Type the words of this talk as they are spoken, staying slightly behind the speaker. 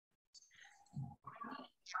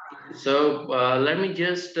So let me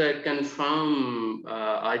just confirm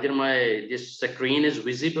either this screen is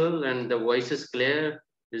visible and the voice is clear.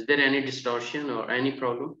 Is there any distortion or any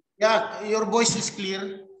problem? Yeah, your voice is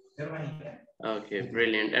clear. Okay,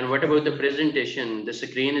 brilliant. And what about the presentation? The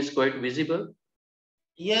screen is quite visible?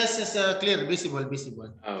 Yes, it's clear,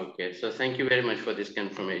 visible. Okay, so thank you very much for this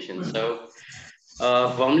confirmation. So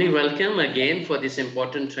warmly welcome again for this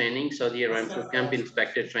important training, Saudi Aramco Camp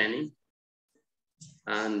Inspector training.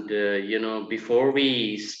 And, before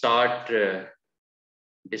we start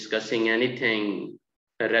discussing anything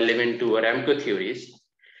relevant to Aramco theories,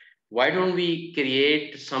 why don't we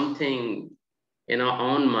create something in our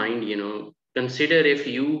own mind, consider if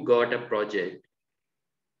you got a project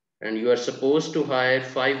and you are supposed to hire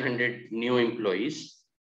 500 new employees,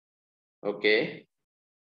 okay?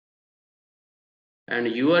 And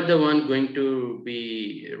you are the one going to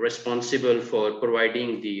be responsible for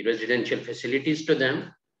providing the residential facilities to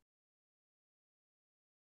them.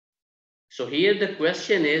 So here the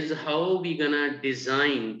question is, how are we gonna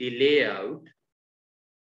design the layout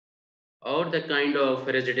or the kind of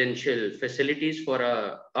residential facilities for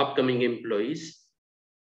our upcoming employees?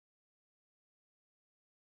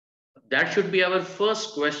 That should be our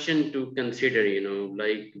first question to consider,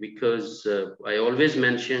 because I always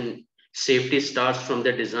mention safety starts from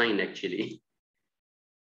the design actually.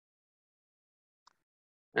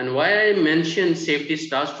 And why I mention safety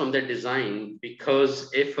starts from the design,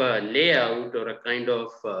 because if a layout or a kind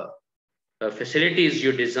of facilities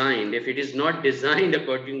you designed, if it is not designed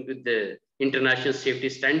according to the international safety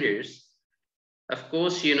standards, of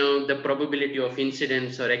course, the probability of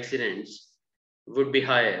incidents or accidents would be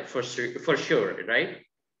higher for sure, right?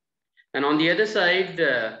 And on the other side,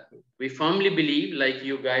 we firmly believe, like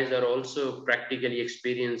you guys are also practically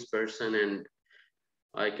experienced person, and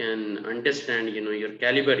I can understand, your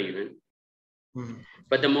caliber even.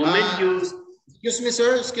 But the moment excuse me,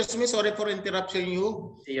 sir. Excuse me. Sorry for interrupting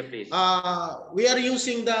you. Yeah, please. We are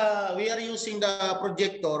using the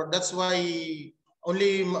projector. That's why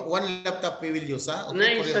only one laptop we will use. Okay. No,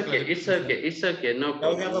 it's okay. It's okay. It's okay. No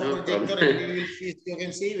problem. We have a projector, and we will see. You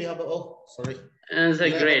can see we have a. Oh, sorry. It's a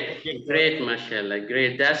great, mashallah,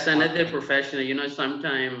 great. That's another professional.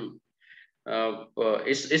 Sometimes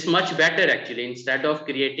it's much better actually. Instead of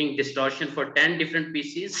creating distortion for 10 different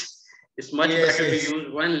PCs, it's much better to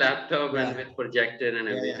use one laptop and with projector and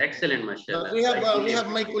everything. Excellent, mashallah. We have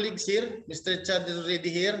my colleagues here. Mr. Chad is already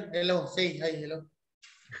here. Hello, say hi, hello.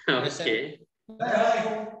 Okay.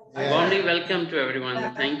 Warmly welcome to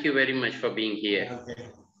everyone. Thank you very much for being here.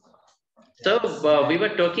 So we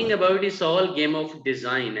were talking about this whole game of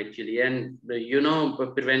design actually, and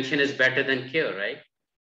prevention is better than cure, right?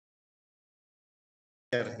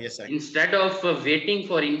 Yes, sir. Instead of waiting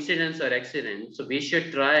for incidents or accidents, so we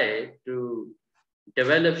should try to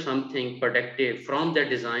develop something productive from the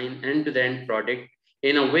design and to the end product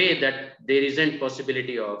in a way that there isn't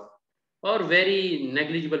possibility of, or very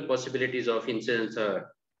negligible possibilities of incidents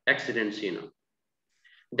or accidents,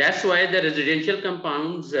 That's why the residential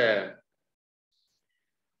compounds,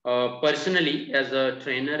 personally, as a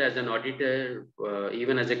trainer, as an auditor,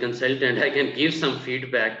 even as a consultant, I can give some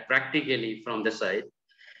feedback practically from the side.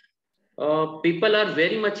 People are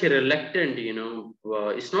very much reluctant,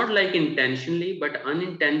 it's not like intentionally, but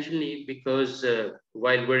unintentionally, because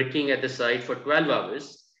while working at the site for 12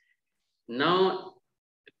 hours, now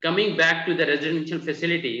coming back to the residential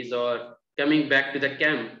facilities or coming back to the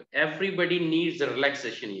camp, everybody needs a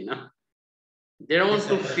relaxation, They don't want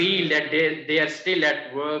to feel that they are still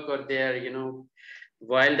at work, or they are,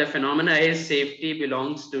 while the phenomena is safety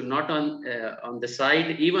belongs to not on the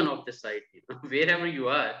side, even off the side, wherever you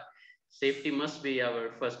are, safety must be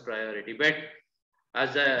our first priority. But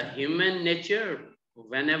as a human nature,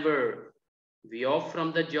 whenever we off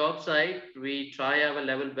from the job site, we try our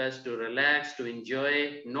level best to relax, to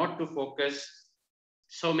enjoy, not to focus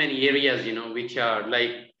so many areas, which are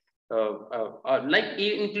like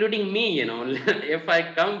including me, if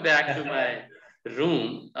I come back to my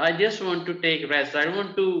room, I just want to take rest. I don't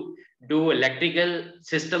want to do electrical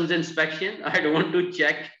systems inspection. I don't want to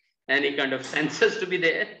check any kind of sensors to be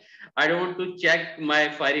there. I don't want to check my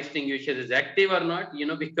fire extinguisher is active or not,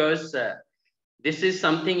 because this is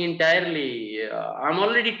something entirely, I'm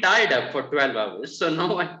already tied up for 12 hours. So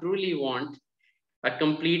now I truly want a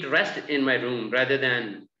complete rest in my room rather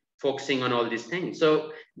than focusing on all these things.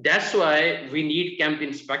 So that's why we need camp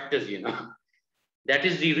inspectors, That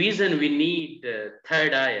is the reason we need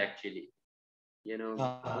third eye actually, who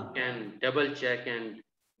can double check and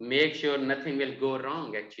make sure nothing will go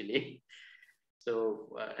wrong actually. So,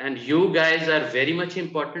 and you guys are very much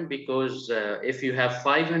important because if you have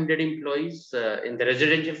 500 employees in the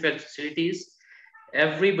residential facilities,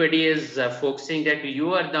 everybody is focusing that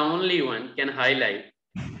you are the only one can highlight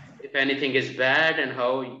if anything is bad and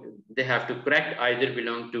how they have to correct, either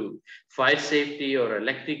belong to fire safety or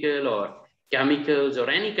electrical or chemicals or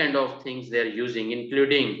any kind of things they're using,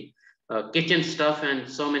 including kitchen stuff and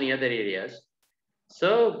so many other areas.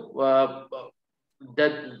 So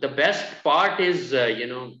the best part is,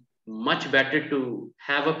 much better to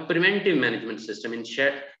have a preventive management system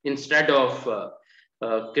instead of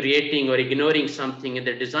creating or ignoring something in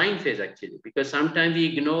the design phase actually, because sometimes we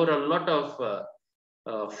ignore a lot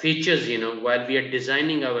of features, while we are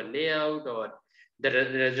designing our layout or the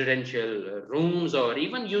residential rooms, or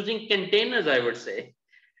even using containers, I would say.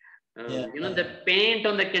 Yeah. The paint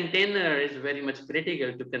on the container is very much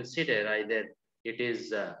critical to consider. Either it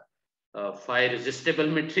is fire resistible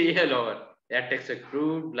material or latex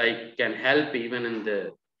crude, like can help even in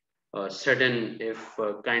the sudden, if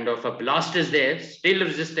kind of a blast is there, still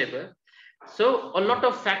resistible. So a lot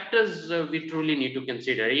of factors we truly need to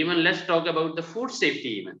consider. Even let's talk about the food safety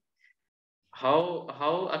even.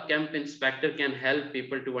 How a camp inspector can help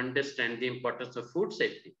people to understand the importance of food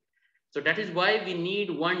safety. So that is why we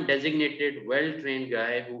need one designated, well-trained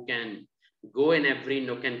guy who can go in every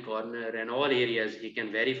nook and corner and all areas. He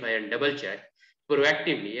can verify and double check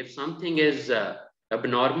proactively if something is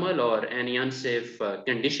abnormal or any unsafe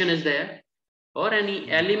condition is there, or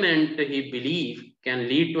any element he believe can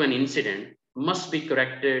lead to an incident must be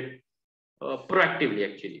corrected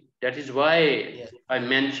proactively actually. That is why Yes. I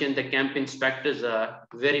mentioned the camp inspectors are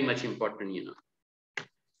very much important.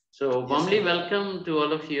 So Yes, warmly sir. welcome to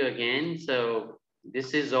all of you again. So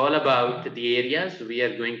this is all about the areas we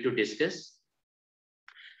are going to discuss.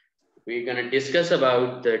 We're going to discuss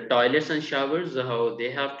about the toilets and showers, how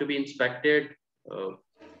they have to be inspected, uh,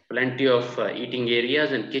 plenty of eating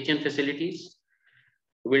areas and kitchen facilities.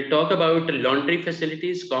 We'll talk about laundry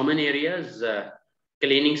facilities, common areas,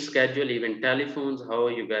 cleaning schedule, even telephones, how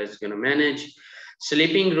you guys going to manage,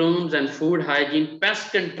 sleeping rooms and food hygiene,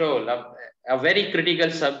 pest control, a very critical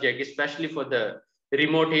subject, especially for the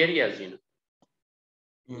remote areas,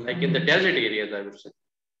 like in the desert areas, I would say.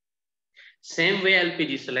 Same way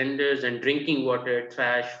LPG cylinders and drinking water,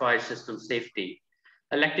 trash, fire system safety,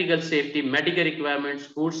 electrical safety, medical requirements,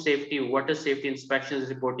 food safety, water safety inspections,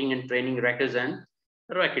 reporting and training records, and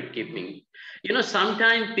record keeping.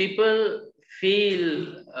 Sometimes people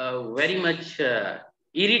feel very much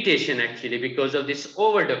irritation actually because of this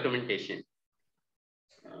over documentation.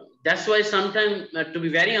 That's why sometimes, to be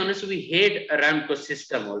very honest, we hate Aramco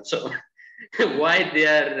system also. Why they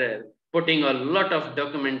are putting a lot of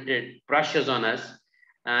documented pressures on us,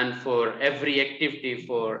 and for every activity,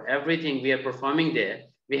 for everything we are performing there,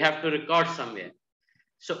 we have to record somewhere.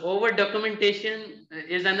 So over documentation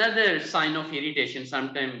is another sign of irritation.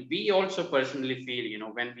 Sometimes we also personally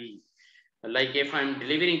feel, when we, like if I'm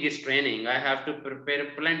delivering this training, I have to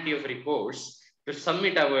prepare plenty of reports to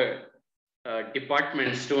submit our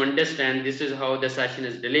departments to understand this is how the session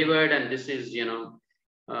is delivered, and this is,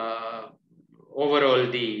 uh, overall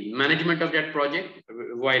the management of that project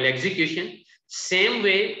while execution. Same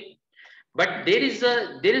way, but there is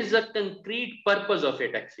a concrete purpose of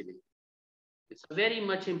it actually. It's a very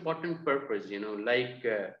much important purpose, like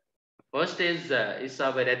first is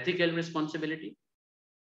our ethical responsibility.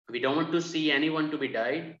 We don't want to see anyone to be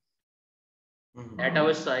died at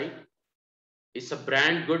our site. It's a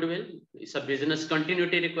brand goodwill. It's a business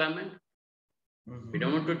continuity requirement. We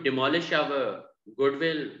don't want to demolish our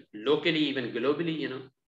goodwill locally, even globally.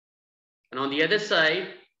 And on the other side,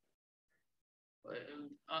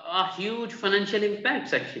 are huge financial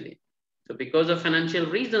impacts actually. So because of financial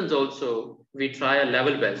reasons also, we try a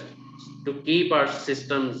level best to keep our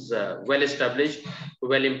systems well established,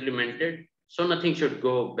 well implemented, so nothing should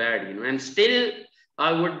go bad. And still,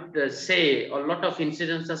 I would say a lot of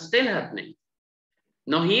incidents are still happening.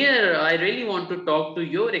 Now here, I really want to talk to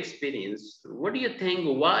your experience. What do you think,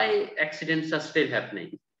 why accidents are still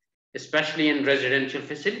happening, especially in residential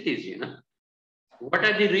facilities? What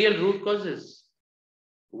are the real root causes?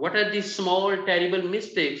 What are the small, terrible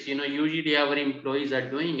mistakes, usually our employees are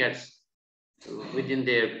doing within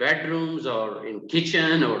their bedrooms or in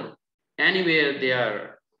kitchen or anywhere they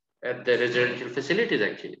are at the residential facilities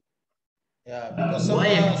actually? Yeah,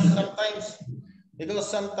 Why? because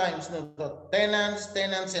sometimes no, the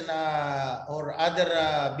tenants and or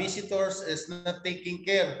other visitors is not taking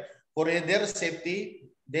care for their safety.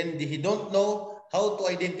 Then he don't know how to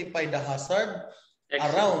identify the hazard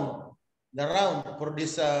Excellent. around for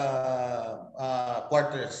these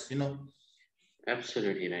quarters.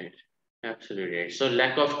 Absolutely right. Absolutely. So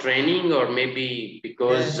lack of training, or maybe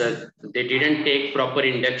because Yes. they didn't take proper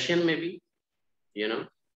induction, maybe, you know,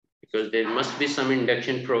 because there must be some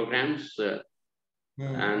induction programs,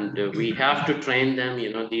 and we have to train them.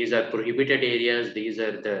 You know, these are prohibited areas. These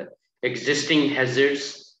are the existing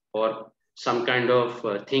hazards or some kind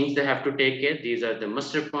of things they have to take care. These are the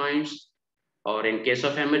muster points, or in case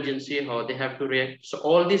of emergency, how they have to react. So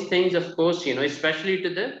all these things, of course, you know, especially to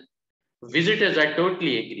the visitors, I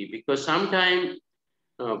totally agree, because sometimes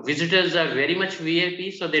visitors are very much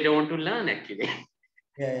VIP, so they don't want to learn actually.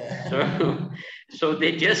 Yeah, So, yeah. so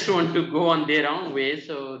they just want to go on their own way.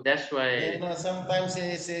 So that's You why, know, sometimes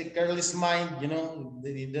it's a careless mind, you know,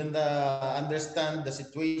 they don't understand the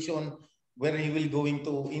situation where he will go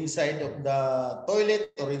into inside of the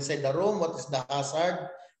toilet or inside the room, what is the hazard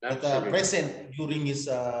that absolutely, present during his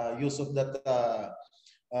use of that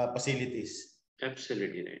facilities.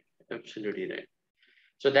 absolutely right, absolutely right.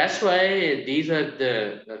 So that's why these are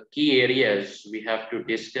the key areas we have to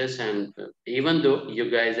discuss. And even though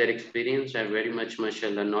you guys are experienced and very much,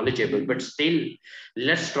 mashallah, knowledgeable, but still,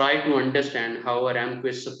 let's try to understand how Aramco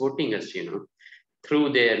is supporting us, you know,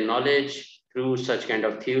 through their knowledge, through such kind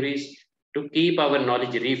of theories, to keep our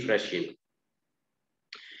knowledge refreshed. You know,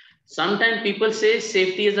 sometimes people say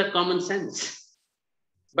safety is a common sense,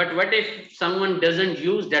 but what if someone doesn't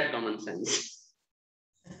use that common sense?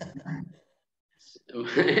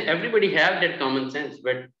 Everybody have that common sense,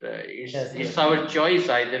 but Yes, it's yes. our choice.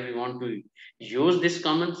 Either we want to use this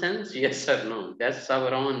common sense, yes or no. That's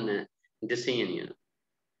our own decision. You know.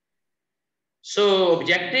 So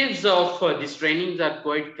objectives of these trainings are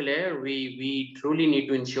quite clear. We truly need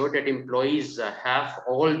to ensure that employees have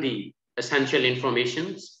all the essential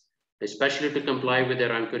informations, especially to comply with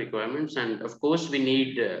their Aramco requirements. And of course, we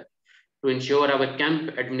need to ensure our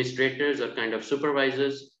camp administrators or kind of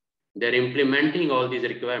supervisors, they're implementing all these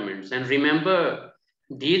requirements. And remember,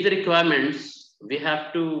 these requirements we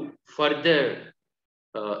have to further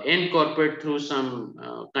incorporate through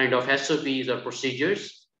some kind of SOPs or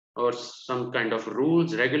procedures, or some kind of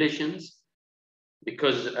rules, regulations,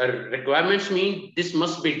 because requirements mean this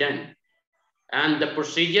must be done. And the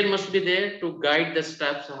procedure must be there to guide the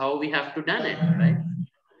steps how we have to done it, right?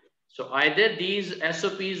 So either these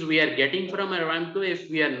SOPs we are getting from Aramco, if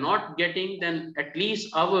we are not getting, then at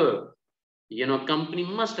least our, you know, company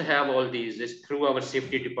must have all these is through our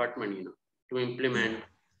safety department, you know, to implement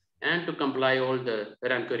and to comply all the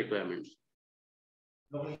Aramco requirements.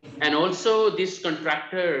 And also this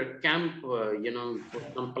contractor camp, you know,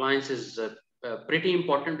 compliance is pretty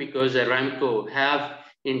important, because Aramco have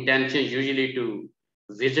intentions usually to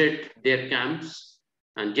visit their camps,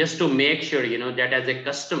 and just to make sure, you know, that as a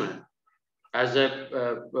customer, as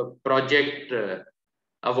a project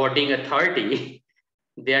awarding authority,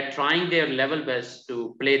 they are trying their level best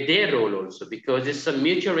to play their role also, because it's a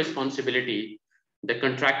mutual responsibility, the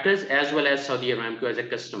contractors as well as Saudi Aramco as a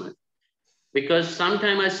customer. Because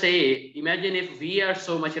sometimes I say, imagine if we are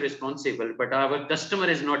so much responsible, but our customer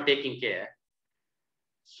is not taking care.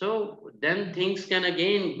 So then things can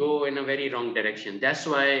again go in a very wrong direction. That's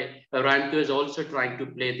why Aramco is also trying to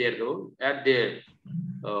play their role at their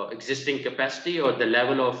existing capacity or the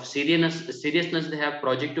level of seriousness they have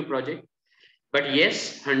project to project. But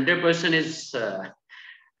yes, 100% is,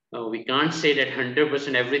 we can't say that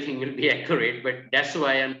 100% everything will be accurate, but that's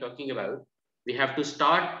why I'm talking about. We have to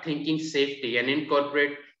start thinking safety and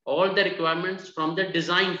incorporate all the requirements from the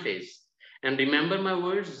design phase. And remember my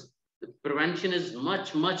words, prevention is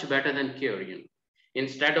much, much better than cure. You know?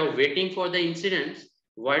 Instead of waiting for the incidents,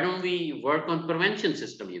 why don't we work on prevention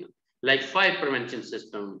system, you know, like fire prevention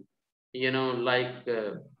system, you know, like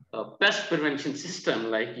pest prevention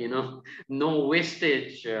system, like, you know, no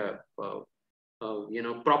wastage, you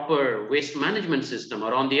know, proper waste management system,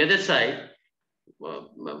 or on the other side,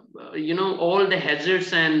 you know, all the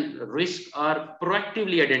hazards and risks are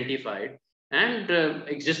proactively identified, and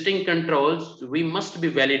existing controls we must be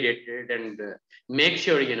validated, and make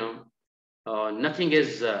sure, you know, nothing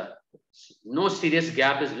is no serious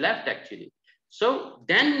gap is left actually. So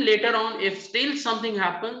then later on, if still something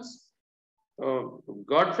happens, uh,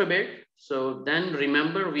 God forbid, so then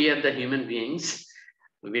remember, we are the human beings.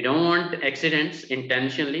 We don't want accidents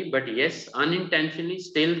intentionally, but yes, unintentionally,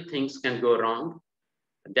 still things can go wrong.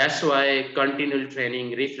 That's why continual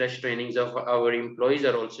training, refresh trainings of our employees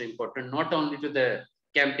are also important, not only to the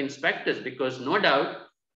camp inspectors, because no doubt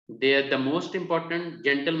they are the most important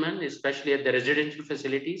gentlemen, especially at the residential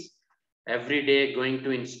facilities, every day going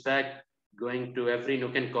to inspect, going to every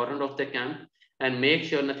nook and corner of the camp and make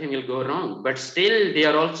sure nothing will go wrong. But still, they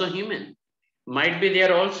are also human. Might be they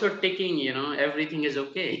are also taking, you know, everything is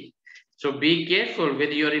okay. So be careful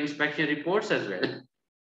with your inspection reports as well.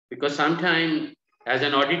 Because sometimes as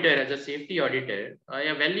an auditor, as a safety auditor, I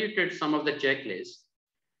evaluated some of the checklists.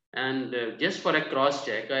 And just for a cross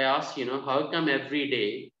check, I asked, how come every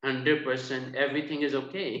day, 100%, everything is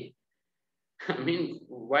okay? I mean,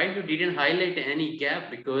 why you didn't highlight any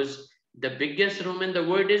gap? Because the biggest room in the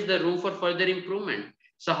world is the room for further improvement.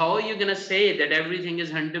 So how are you going to say that everything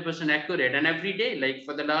is 100% accurate? And every day, like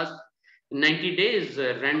for the last 90 days,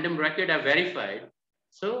 random record are verified.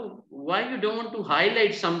 So why you don't want to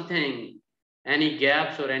highlight something, any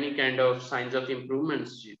gaps or any kind of signs of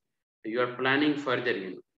improvements you are planning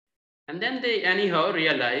further? And then they anyhow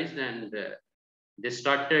realized, and they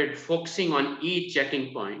started focusing on each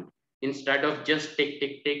checking point instead of just tick,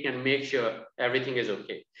 tick, tick and make sure everything is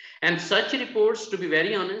okay. And such reports, to be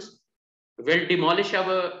very honest, will demolish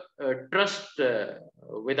our trust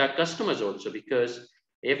with our customers also, because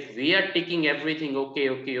if we are ticking everything okay,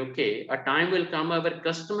 okay, okay, a time will come our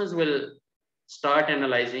customers will start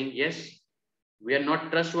analyzing, yes, we are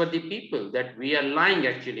not trustworthy people, that we are lying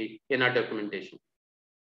actually in our documentation.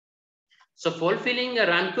 So fulfilling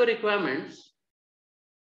Aramco requirements.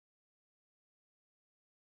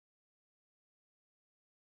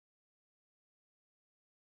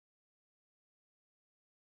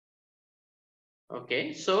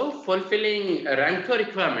 Okay, so fulfilling Aramco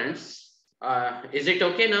requirements, is it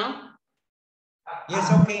okay now?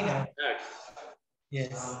 Yes, okay now.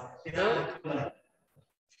 Yes.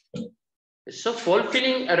 So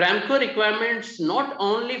fulfilling Aramco requirements, not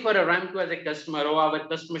only for Aramco as a customer, or our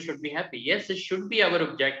customer should be happy. Yes, it should be our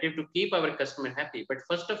objective to keep our customer happy. But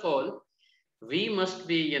first of all, we must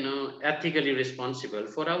be, ethically responsible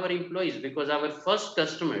for our employees, because our first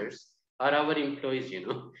customers are our employees.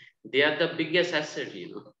 They are the biggest asset.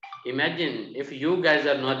 Imagine if you guys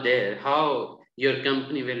are not there, how your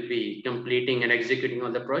company will be completing and executing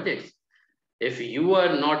all the projects. If you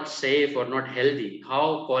are not safe or not healthy,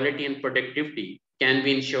 how quality and productivity can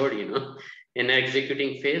be ensured, in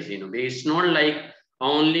executing phase. It's not like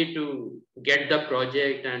only to get the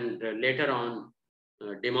project and later on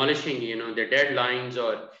demolishing, the deadlines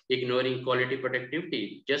or ignoring quality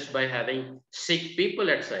productivity just by having sick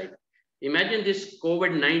people at site. Imagine this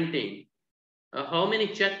COVID-19, how many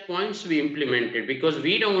checkpoints we implemented, because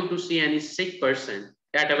we don't want to see any sick person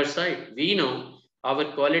at our site. We know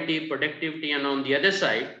our quality, productivity, and on the other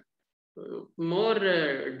side, more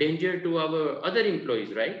danger to our other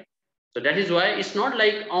employees, right? So that is why it's not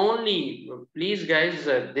like only, please guys,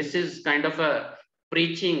 this is kind of a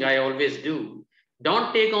preaching I always do.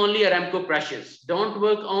 Don't take only Aramco pressures. Don't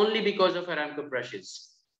work only because of Aramco pressures.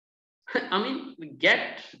 I mean,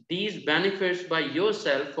 get these benefits by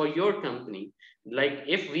yourself for your company. Like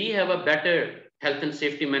if we have a better health and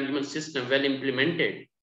safety management system well implemented,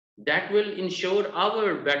 that will ensure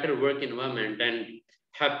our better work environment and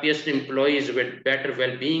happiest employees with better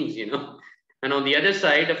well-beings. And on the other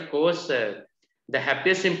side, of course, the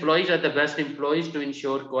happiest employees are the best employees to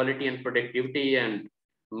ensure quality and productivity and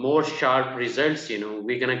more sharp results,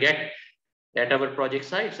 we're going to get at our project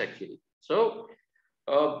sites actually. So,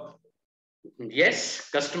 uh, yes,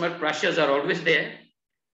 customer pressures are always there,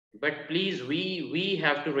 but please, we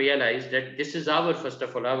have to realize that this is our, first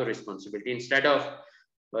of all, our responsibility. Instead of,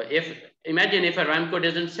 if imagine if Aramco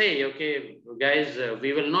doesn't say, okay, guys,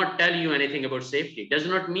 we will not tell you anything about safety, does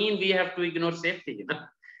not mean we have to ignore safety.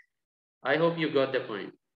 I hope you got the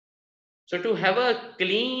point. So to have a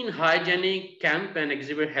clean, hygienic camp and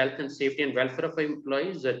exhibit health and safety and welfare of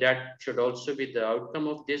employees, that should also be the outcome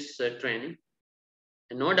of this training.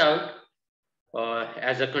 And no doubt,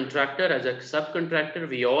 as a contractor, as a subcontractor,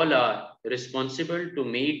 we all are responsible to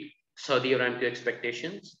meet Saudi Aramco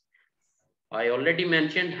expectations. I already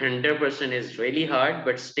mentioned 100% is really hard,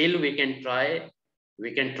 but still we can try.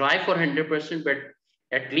 We can try for 100%, but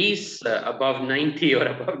at least above 90 or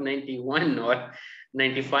above 91 or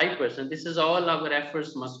 95%. This is all our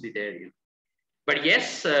efforts must be there. But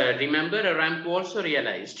yes, remember Aramco also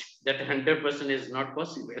realized that 100% is not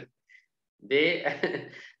possible. They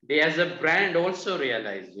they as a brand also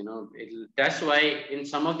realized, that's why in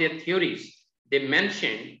some of their theories they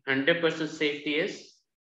mentioned 100% safety is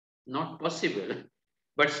not possible.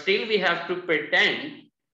 But still we have to pretend,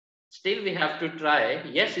 still we have to try.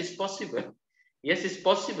 Yes, it's possible. Yes, it's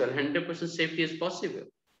possible. 100% safety is possible.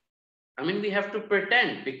 I mean, we have to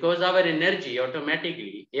pretend, because our energy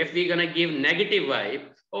automatically, if we're going to give negative vibe,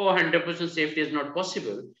 oh, 100% safety is not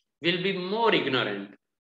possible, we'll be more ignorant,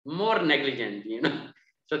 more negligent.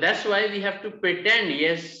 So that's why we have to pretend,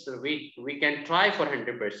 yes, we can try for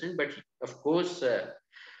 100%, but of course,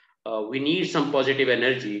 we need some positive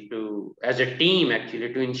energy to, as a team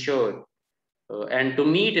actually, to ensure and to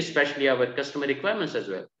meet especially our customer requirements as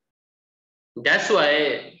well. That's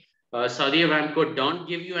why Saudi Aramco don't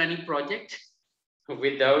give you any project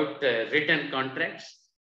without written contracts.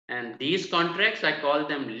 And these contracts, I call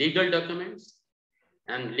them legal documents.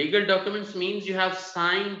 And legal documents means you have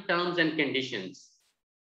signed terms and conditions.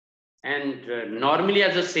 And normally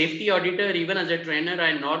as a safety auditor, even as a trainer,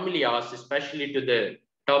 I normally ask, especially to the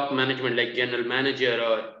top management like general manager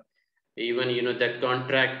or even, the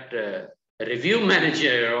contract review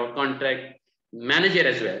manager or contract manager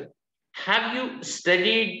as well. Have you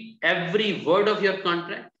studied every word of your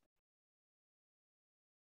contract?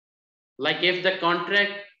 Like if the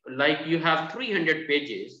contract, like you have 300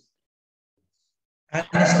 pages.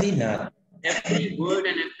 Honestly, not. Every word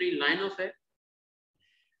and every line of it?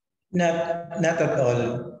 Not at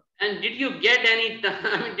all. And did you get any time?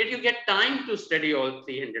 I mean, did you get time to study all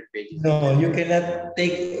 300 pages? No, you cannot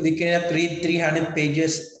read 300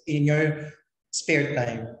 pages in your spare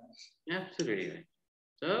time. Absolutely right.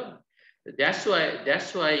 So that's why,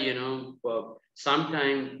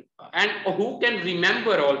 sometimes, and who can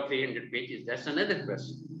remember all 300 pages? That's another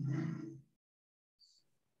question.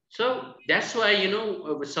 So that's why,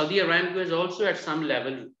 Saudi Aramco is also at some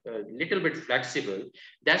level a little bit flexible.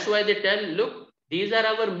 That's why they tell, look, these are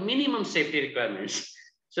our minimum safety requirements.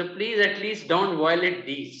 So please at least don't violate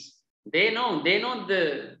these. They know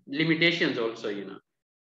the limitations also,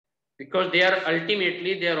 because they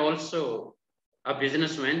are also a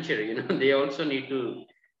business venture, they also need to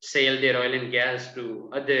sell their oil and gas to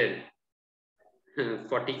other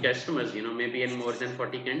 40 customers, maybe in more than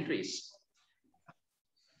 40 countries.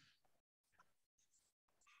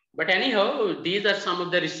 But anyhow, these are some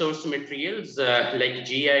of the resource materials like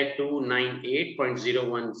GI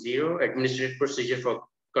 298.010, Administrative Procedure for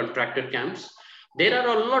Contractor Camps. There are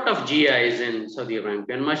a lot of GIs in Saudi Aramco,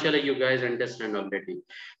 and mashallah, you guys understand already.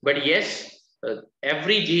 But yes,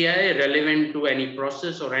 every GI relevant to any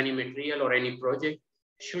process or any material or any project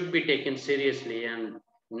should be taken seriously, and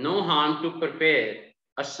no harm to prepare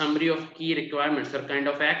a summary of key requirements or kind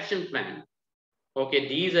of action plan. Okay,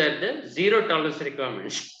 these are the zero tolerance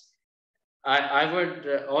requirements. I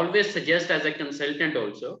would always suggest as a consultant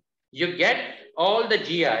also, you get all the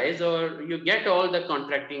GIs or you get all the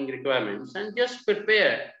contracting requirements and just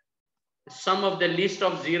prepare some of the list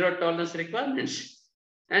of zero tolerance requirements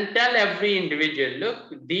and tell every individual,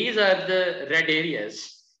 look, these are the red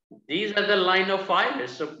areas. These are the line of fire.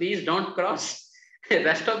 So please don't cross. The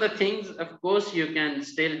rest of the things, of course, you can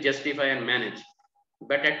still justify and manage.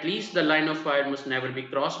 But at least the line of fire must never be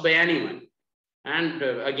crossed by anyone. And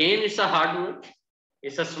again, it's a hard work.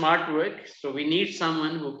 It's a smart work. So we need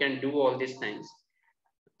someone who can do all these things,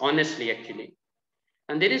 honestly, actually.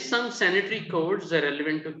 And there is some sanitary codes that are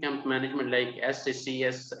relevant to camp management like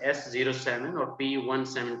SCCS S07 or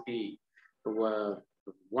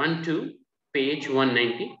P17012, page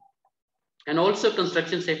 190. And also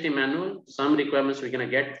construction safety manual, some requirements we're gonna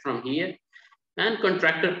get from here. And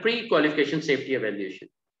contractor pre-qualification safety evaluation.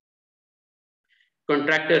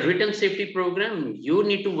 Contractor written safety program, you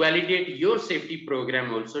need to validate your safety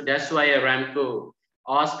program also. That's why Aramco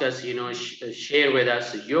ask us, share with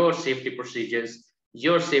us your safety procedures,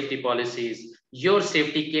 your safety policies, your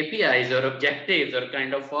safety KPIs or objectives or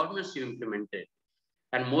kind of formats you implemented.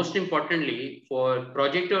 And most importantly, for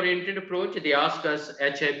project-oriented approach, they ask us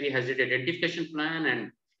HIP hazard identification plan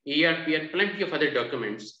and ERP and plenty of other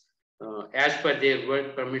documents as per their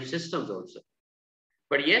work permit systems also.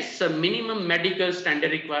 But yes, some minimum medical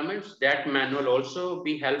standard requirements, that manual also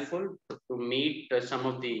be helpful to meet some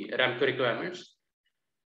of the Aramco requirements.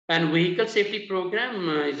 And vehicle safety program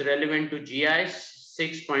is relevant to GI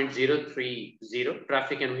 6.030,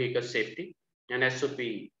 traffic and vehicle safety, and SOP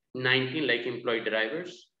 19, like employee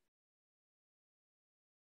drivers.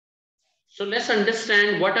 So let's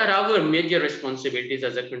understand what are our major responsibilities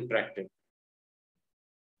as a contractor.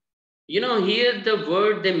 Here the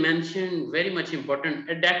word they mention very much important,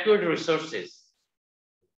 adequate resources.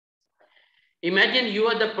 Imagine you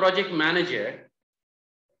are the project manager,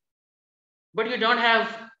 but you don't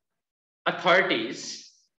have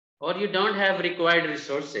authorities or you don't have required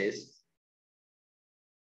resources,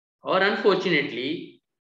 or unfortunately,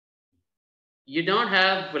 you don't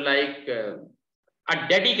have like a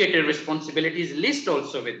dedicated responsibilities list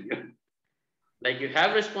also with you. Like you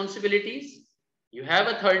have responsibilities, you have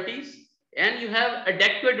authorities, and you have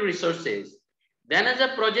adequate resources. Then as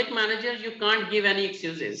a project manager, you can't give any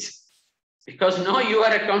excuses because now you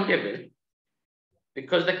are accountable.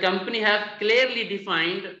 Because the company have clearly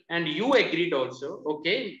defined and you agreed also,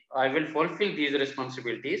 okay, I will fulfill these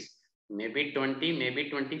responsibilities, maybe 20, maybe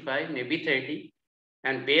 25, maybe 30.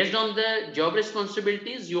 And based on the job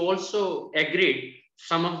responsibilities, you also agreed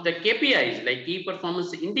some of the KPIs, like key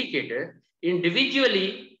performance indicator,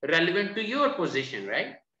 individually relevant to your position,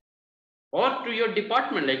 right? Or to your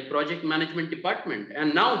department, like project management department.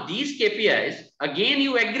 And now these KPIs, again,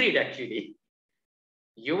 you agreed actually.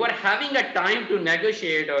 You were having a time to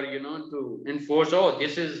negotiate or, to enforce, oh,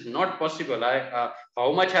 this is not possible.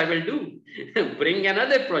 How much I will do? Bring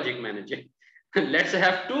another project manager. Let's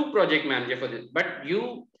have two project manager for this. But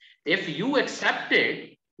if you accept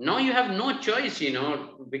it, now you have no choice,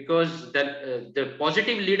 because the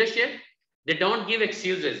positive leadership, they don't give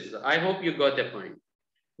excuses. I hope you got the point.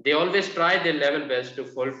 They always try their level best to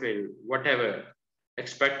fulfill whatever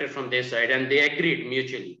expected from their side, and they agreed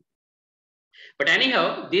mutually. But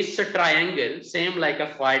anyhow, this triangle, same like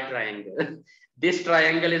a fire triangle, this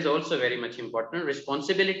triangle is also very much important.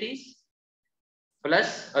 Responsibilities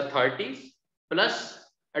plus authorities plus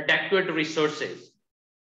adequate resources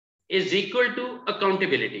is equal to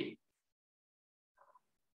accountability.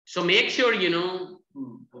 So make sure,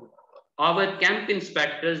 our camp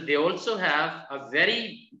inspectors, they also have a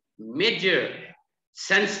very major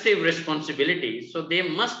sensitive responsibility. So they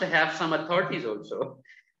must have some authorities also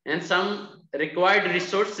and some required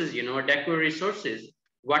resources, adequate resources,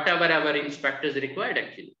 whatever our inspectors required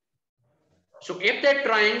actually. So if that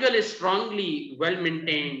triangle is strongly well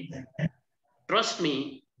maintained, trust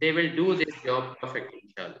me, they will do their job perfectly,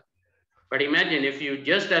 inshallah. But imagine if you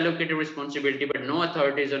just allocate a responsibility, but no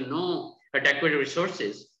authorities or no adequate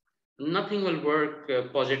resources, nothing will work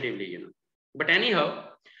positively, But anyhow,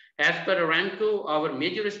 as per Aramco, our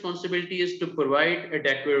major responsibility is to provide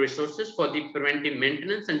adequate resources for the preventive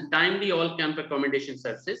maintenance and timely all camp accommodation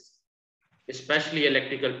services, especially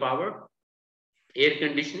electrical power, air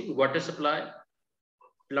conditioning, water supply,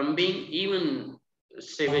 plumbing, even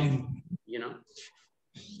sewage,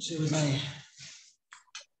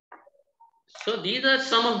 So these are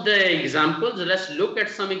some of the examples. Let's look at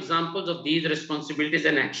some examples of these responsibilities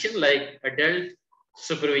and action, like adult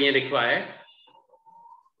supervision required,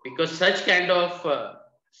 because such kind of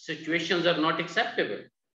situations are not acceptable.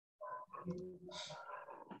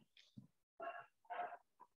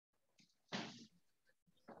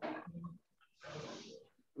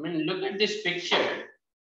 I mean, look at this picture.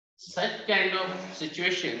 Such kind of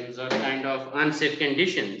situations or kind of unsafe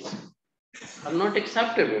conditions are not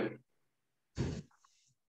acceptable.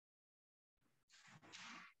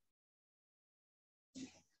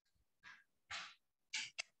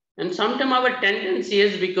 And sometimes our tendency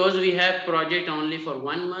is because we have project only for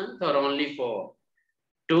 1 month or only for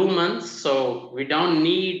 2 months, so we don't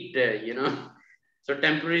need, so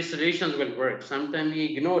temporary solutions will work. Sometimes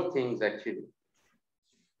we ignore things actually.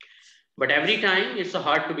 But every time it's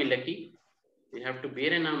hard to be lucky. We have to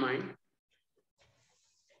bear in our mind.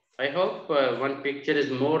 I hope one picture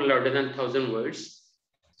is more louder than 1,000 words.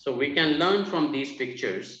 So we can learn from these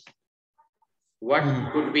pictures what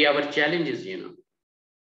could be our challenges,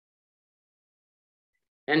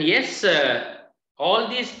 And yes, all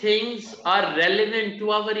these things are relevant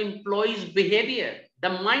to our employees' behavior, the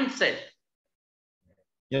mindset.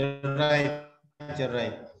 You're right. You're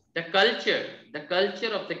right. The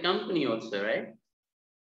culture of the company also, right?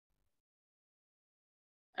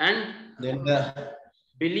 And Then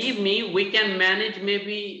believe me, we can manage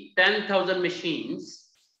maybe 10,000 machines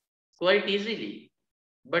quite easily.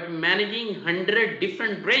 But managing 100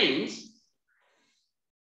 different brains,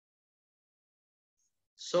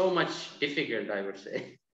 so much difficult, I would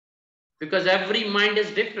say. Because every mind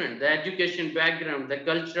is different. The education background, the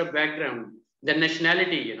cultural background, the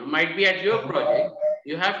nationality, might be at your project.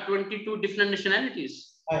 You have 22 different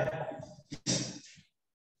nationalities.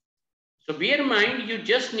 So bear in mind, you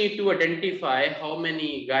just need to identify how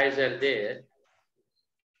many guys are there,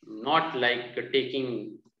 not like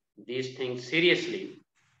taking these things seriously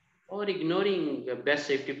or ignoring the best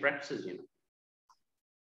safety practices,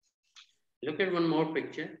 Look at one more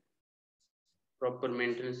picture. Proper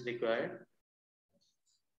maintenance required.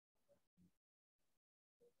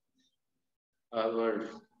 Our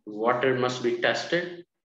water must be tested,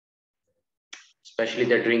 especially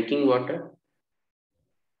the drinking water.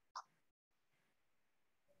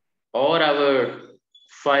 Or our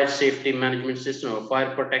fire safety management system or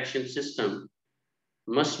fire protection system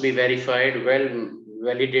must be verified, well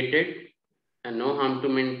validated, and no harm to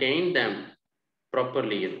maintain them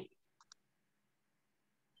properly.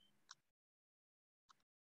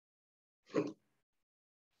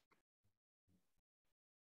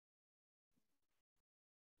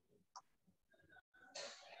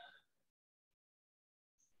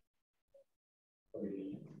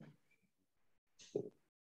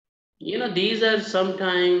 These are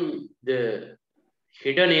sometimes the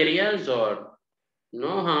hidden areas or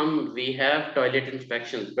no harm, we have toilet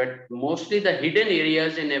inspections, but mostly the hidden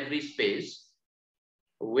areas in every space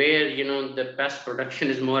where, you know, the pest production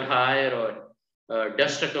is more higher or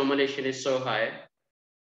dust accumulation is so high.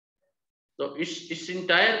 So it's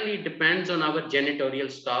entirely depends on our janitorial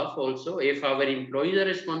staff also. If our employees are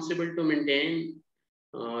responsible to maintain,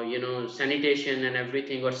 you know, sanitation and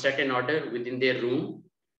everything or set an order within their room,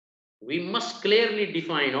 we must clearly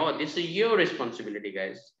define, oh, this is your responsibility,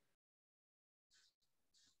 guys.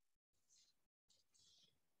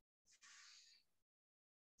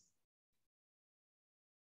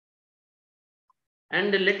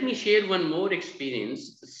 And let me share one more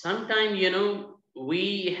experience. Sometimes, you know,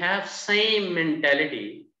 we have same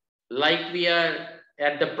mentality, like we are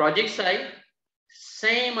at the project site,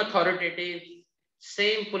 same authoritative,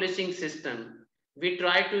 same policing system we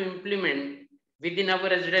try to implement within our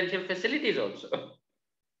residential facilities also.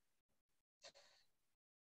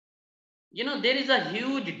 You know, there is a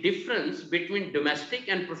huge difference between domestic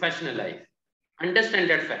and professional life. Understand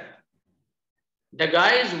that fact. The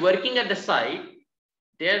guys working at the site,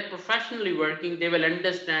 they are professionally working, they will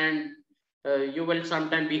understand. You will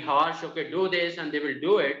sometimes be harsh, okay, do this, and they will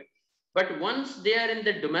do it. But once they are in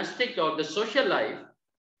the domestic or the social life,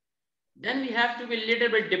 then we have to be a little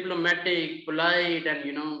bit diplomatic, polite, and,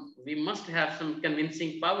 you know, we must have some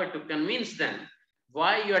convincing power to convince them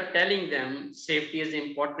why you are telling them safety is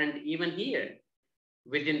important even here,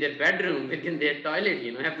 within their bedroom, within their toilet,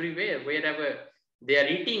 you know, everywhere, wherever they are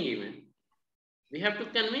eating even. We have to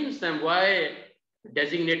convince them why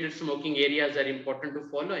designated smoking areas are important to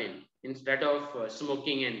follow in instead of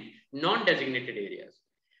smoking in non-designated areas.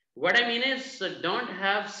 What I mean is, don't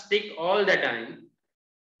have stick all the time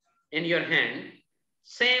in your hand,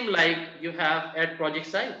 same like you have at project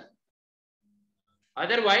site.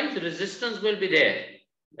 Otherwise, resistance will be there.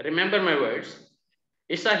 Remember my words.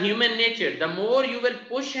 It's a human nature. The more you will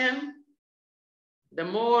push him, the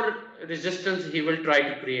more resistance he will try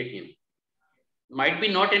to create him. Might be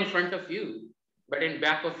not in front of you, but in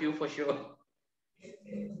back of you for sure.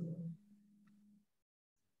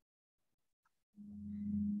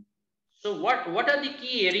 So what are the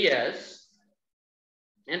key areas?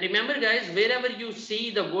 And remember, guys, wherever you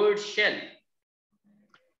see the word shall,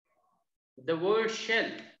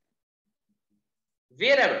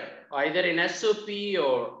 wherever, either in SOP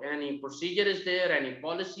or any procedure is there, any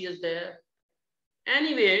policy is there,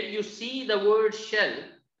 anywhere you see the word shall,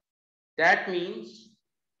 that means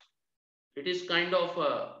it is kind of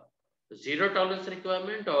a zero tolerance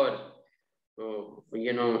requirement, or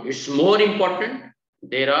you know, it's more important.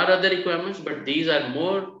 There are other requirements, but these are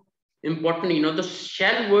more important. You know, the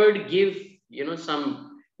shall word give, you know,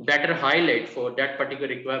 some better highlight for that particular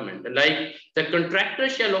requirement. Like the contractor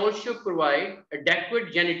shall also provide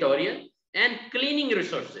adequate janitorial and cleaning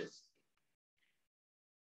resources.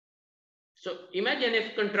 So imagine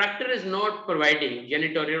if contractor is not providing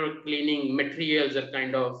janitorial or cleaning materials or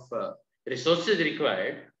kind of resources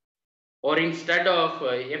required, or instead of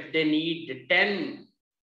if they need 10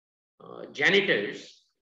 janitors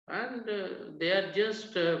and they are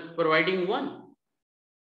just providing one.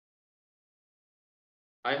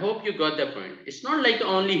 I hope you got the point. It's not like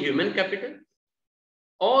only human capital,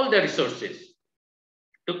 all the resources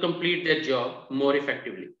to complete their job more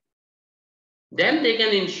effectively. Then they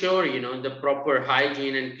can ensure, you know, the proper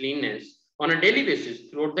hygiene and cleanness on a daily basis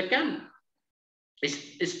throughout the camp.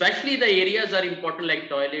 Especially the areas are important like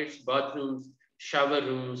toilets, bathrooms, shower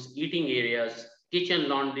rooms, eating areas, kitchen,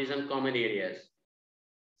 laundries, and common areas.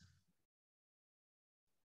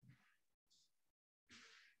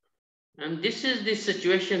 And this is the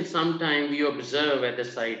situation sometimes we observe at the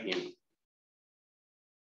site. You know.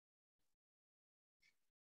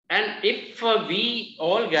 And if we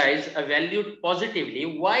all guys evaluate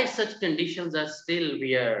positively, why such conditions are still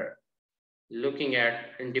we are looking at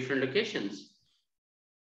in different locations.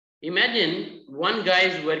 Imagine one guy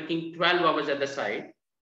is working 12 hours at the site.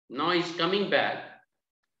 Now he's coming back.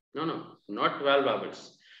 No, not 12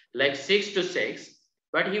 hours, like 6 to 6,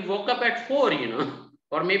 but he woke up at 4, you know,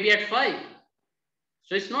 or maybe at 5.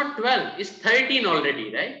 So it's not 12, it's 13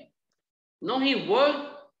 already, right? No, he worked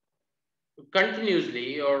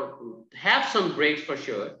continuously or have some breaks for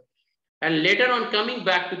sure. And later on coming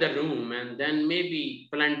back to the room, and then maybe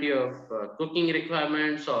plenty of cooking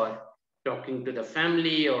requirements or talking to the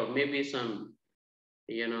family, or maybe some,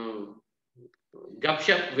 you know,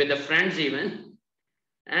 gupshup with the friends even.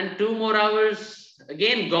 And 2 more hours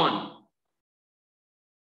again gone.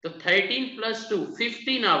 So 13 plus 2,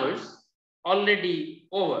 15 hours already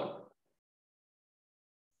over.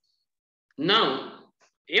 Now,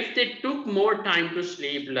 if they took more time to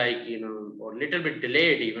sleep, like, or little bit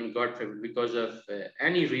delayed even, God forbid, because of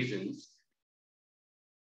any reasons,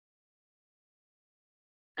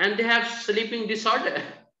 and they have sleeping disorder,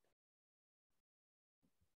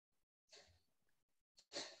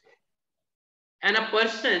 and a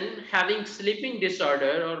person having sleeping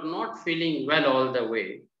disorder or not feeling well all the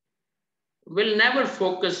way will never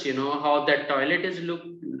focus, how the toilet is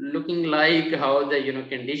looking like, how the,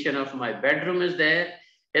 condition of my bedroom is there.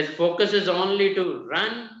 His focus is only to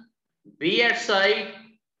run, be at site,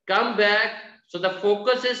 come back. So the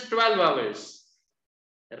focus is 12 hours.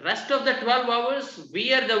 The rest of the 12 hours,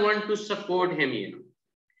 we are the one to support him,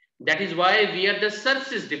 That is why we are the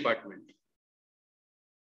services department,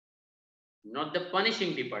 not the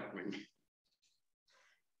punishing department.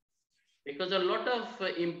 Because a lot of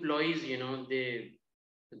employees,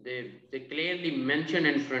 they clearly mention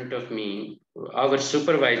in front of me, our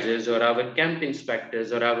supervisors or our camp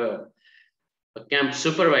inspectors or our camp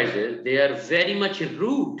supervisors, they are very much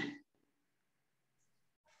rude.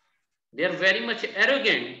 They are very much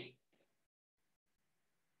arrogant.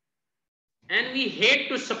 And we hate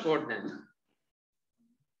to support them.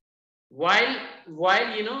 While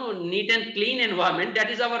neat and clean environment,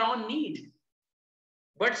 that is our own need.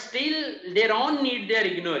 But still their own need they are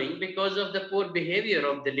ignoring because of the poor behavior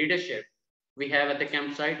of the leadership we have at the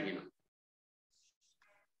campsite,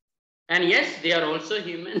 And yes, they are also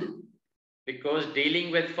human because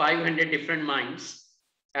dealing with 500 different minds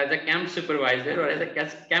as a camp supervisor or as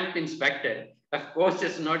a camp inspector, of course,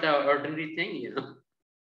 it's not an ordinary thing,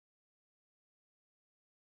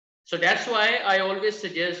 So that's why I always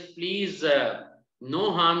suggest, please,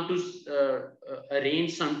 no harm to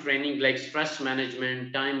arrange some training like stress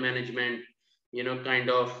management, time management, kind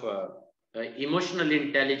of emotional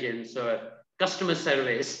intelligence or customer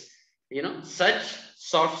service, such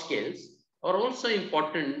soft skills are also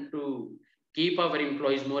important to keep our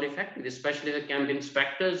employees more effective, especially the camp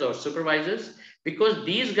inspectors or supervisors, because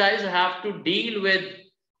these guys have to deal with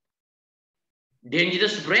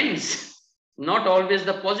dangerous brains. Not always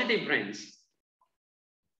the positive brains.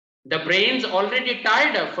 The brains already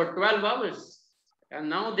tied up for 12 hours. And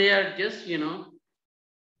now they are just,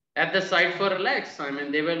 at the side for relax. I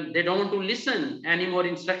mean, they don't want to listen any more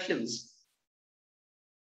instructions.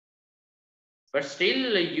 But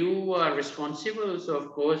still you are responsible. So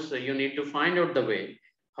of course you need to find out the way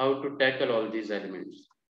how to tackle all these elements.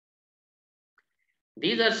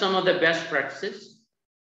 These are some of the best practices.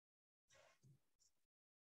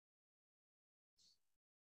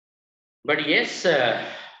 But yes, the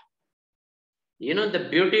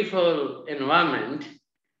beautiful environment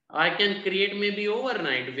I can create maybe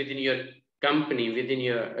overnight within your company, within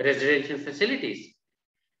your residential facilities.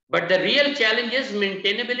 But the real challenge is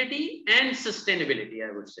maintainability and sustainability,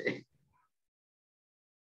 I would say.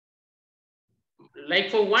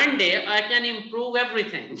 Like for one day, I can improve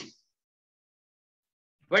everything.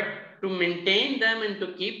 But to maintain them and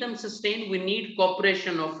to keep them sustained, we need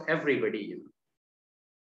cooperation of everybody.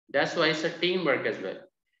 That's why it's a teamwork as well.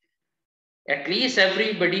 At least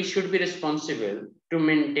everybody should be responsible to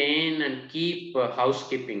maintain and keep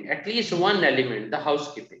housekeeping. At least one element, the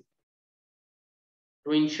housekeeping.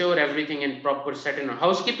 To ensure everything in proper setting.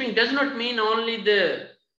 Housekeeping does not mean only the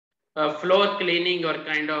floor cleaning or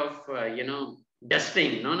kind of,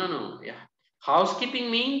 dusting. No. Yeah.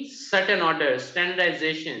 Housekeeping means certain order,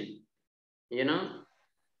 standardization,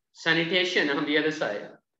 sanitation on the other side,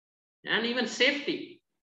 and even safety.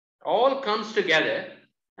 All comes together,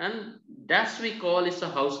 and that's we call is a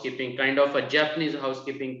housekeeping, kind of a Japanese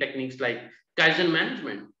housekeeping techniques like Kaizen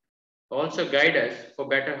management also guide us for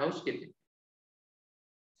better housekeeping.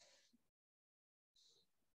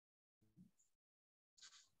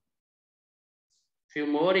 Few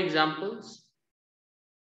more examples.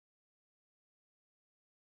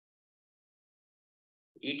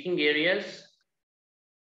 Eating areas,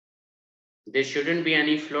 there shouldn't be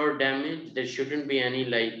any floor damage. There shouldn't be any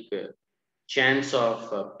chance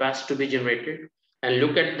of pest to be generated. And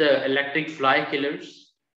look at the electric fly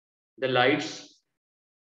killers, the lights.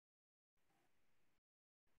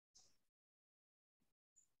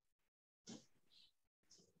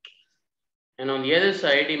 And on the other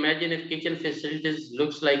side, imagine if kitchen facilities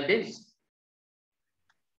looks like this.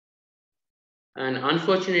 And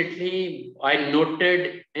unfortunately, I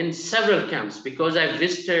noted in several camps because I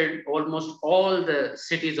visited almost all the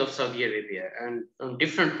cities of Saudi Arabia and on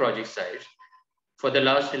different project sites for the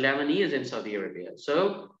last 11 years in Saudi Arabia.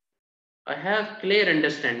 So I have clear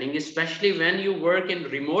understanding, especially when you work in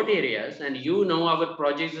remote areas and our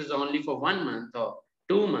projects is only for 1 month or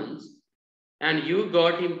 2 months, and you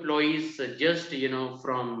got employees just,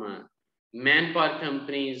 from manpower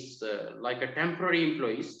companies like a temporary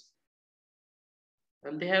employees,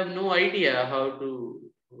 and they have no idea how to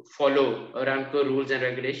follow Aramco rules and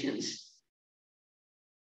regulations.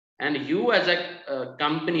 And you as a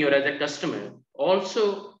company or as a customer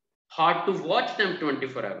also hard to watch them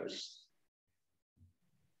 24 hours.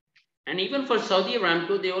 And even for Saudi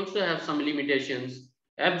Aramco, they also have some limitations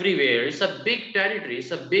everywhere. It's a big territory,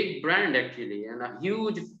 it's a big brand actually, and a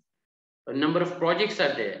huge number of projects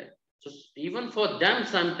are there. So even for them,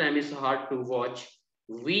 sometimes it's hard to watch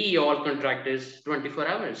we all contractors 24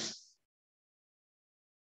 hours.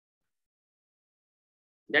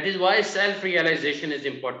 That is why self-realization is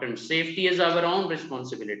important. Safety is our own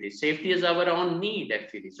responsibility. Safety is our own need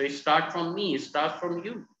actually. So it starts from me, it starts from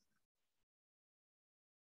you.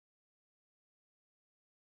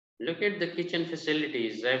 Look at the kitchen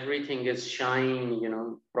facilities. Everything is shine, you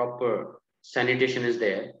know, proper sanitation is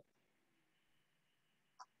there.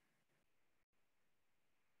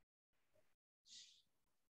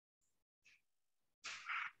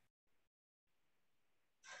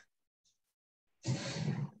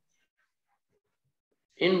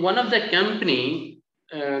 In one of the company,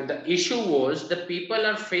 the issue was the people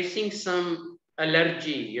are facing some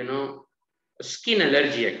allergy, you know, skin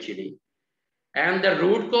allergy actually. And the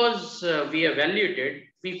root cause we evaluated,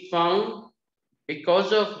 we found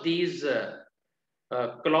because of these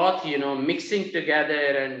cloth, you know, mixing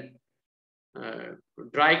together and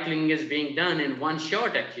dry cleaning is being done in one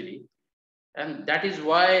shot actually. And that is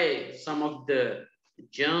why some of the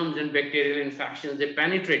germs and bacterial infections, they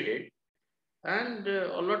penetrated. And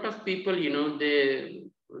a lot of people, you know, they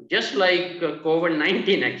just like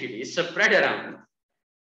COVID-19 actually spread around.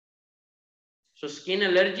 So skin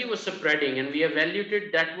allergy was spreading and we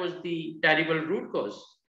evaluated that was the terrible root cause.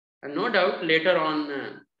 And no doubt later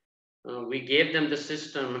on, we gave them the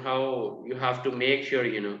system how you have to make sure,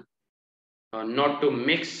 you know, not to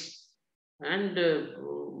mix. And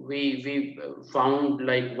we found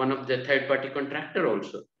like one of the third-party contractor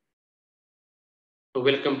also who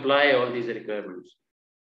will comply all these requirements.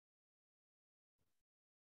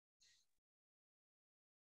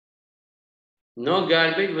 No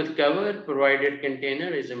garbage with cover, provided container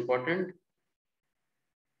is important.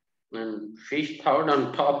 And fish thawed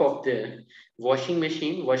on top of the washing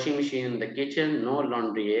machine in the kitchen, no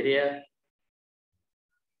laundry area.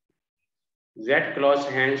 Wet cloths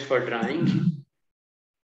hands for drying.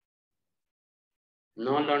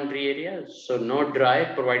 No laundry area, so no dry,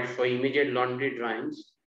 provide for immediate laundry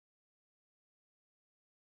dryings.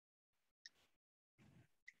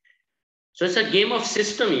 So it's a game of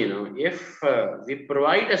system, you know. If we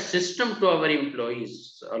provide a system to our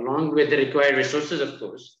employees along with the required resources, of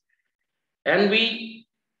course, and we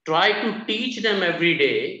try to teach them every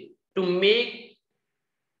day to make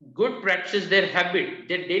good practice their habit,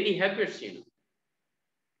 their daily habits, you know.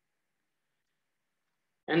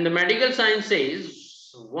 And the medical science says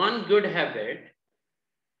one good habit,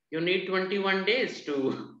 you need 21 days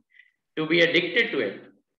to be addicted to it.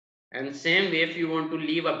 And same way, if you want to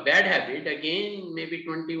leave a bad habit, again, maybe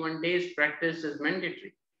 21 days practice is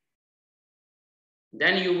mandatory.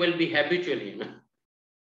 Then you will be habitual, you know.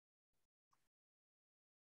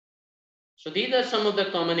 So these are some of the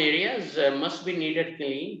common areas must be needed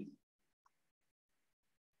clean.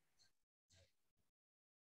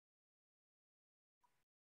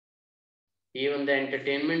 Even the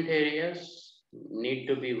entertainment areas need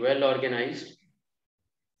to be well organized.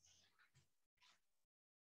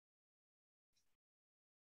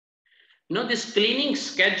 Now this cleaning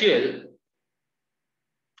schedule,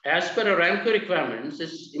 as per Aramco requirements,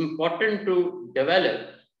 is important to develop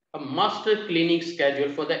a master cleaning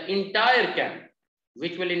schedule for the entire camp,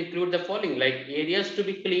 which will include the following, like areas to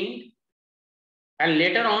be cleaned. And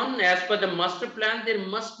later on, as per the master plan, there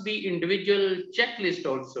must be individual checklist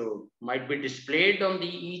also might be displayed on the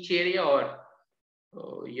each area, or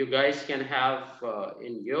you guys can have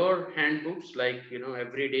in your handbooks, like, you know,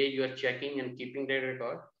 every day you are checking and keeping the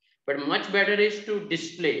record. But much better is to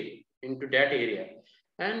display into that area.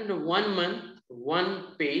 And 1 month,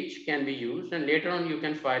 one page can be used, and later on you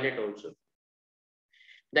can file it also.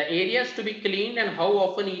 The areas to be cleaned and how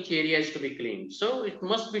often each area is to be cleaned. So it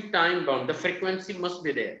must be time bound. The frequency must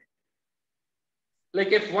be there.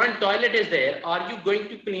 Like if one toilet is there, are you going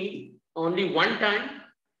to clean only one time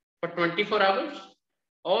for 24 hours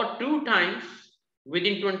or 2 times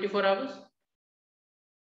within 24 hours?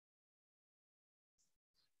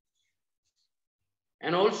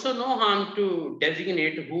 And also no harm to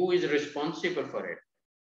designate who is responsible for it.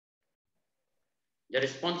 The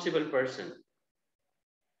responsible person.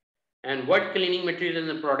 And what cleaning materials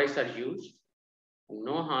and products are used.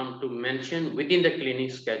 No harm to mention within the cleaning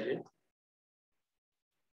schedule.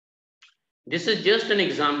 This is just an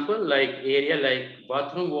example, like area like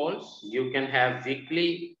bathroom walls, you can have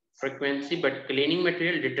weekly frequency, but cleaning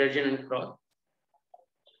material, detergent and cloth.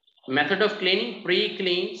 Method of cleaning,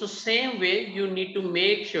 pre-clean. So same way you need to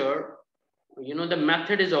make sure, the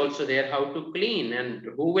method is also there, how to clean and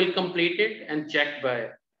who will complete it and check by,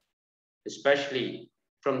 especially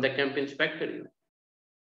from the camp inspector.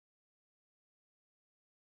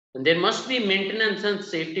 And there must be maintenance and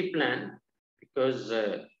safety plan, because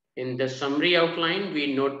in the summary outline,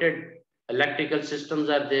 we noted electrical systems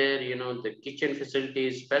are there, the kitchen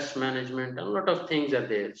facilities, pest management, a lot of things are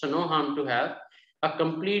there. So no harm to have a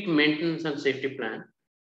complete maintenance and safety plan,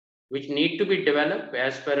 which need to be developed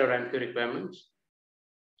as per Aramco requirements,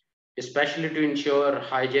 especially to ensure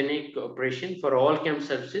hygienic operation for all camp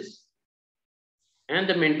services and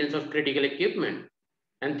the maintenance of critical equipment.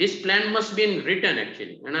 And this plan must be in written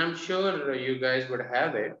actually, and I'm sure you guys would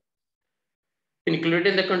have it, included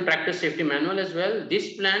in the contractor safety manual as well.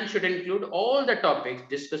 This plan should include all the topics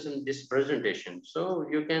discussed in this presentation. So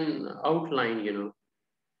you can outline,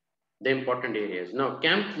 the important areas. Now,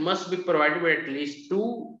 camp must be provided with at least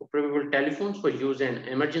 2 operable telephones for use in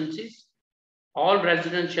emergencies. All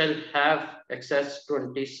residents shall have access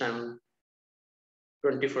 24/7.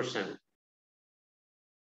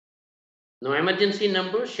 Now, emergency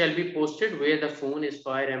numbers shall be posted where the phone is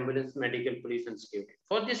fire, ambulance, medical, police, and security.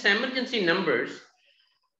 For these emergency numbers,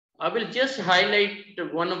 I will just highlight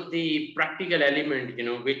one of the practical element,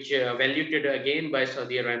 which evaluated again by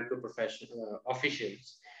Saudi Aramco professional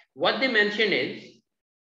officials. What they mentioned is,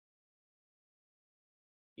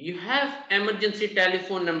 you have emergency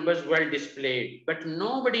telephone numbers well displayed, but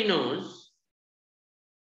nobody knows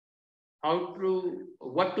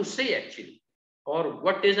what to say actually, or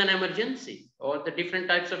what is an emergency, or the different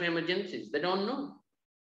types of emergencies. They don't know,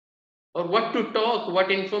 or what to talk,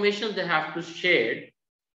 what information they have to share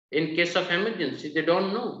in case of emergency. They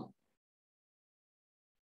don't know.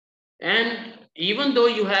 And even though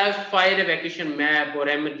you have fire evacuation map or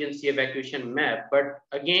emergency evacuation map, but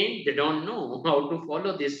again, they don't know how to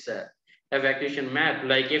follow this evacuation map.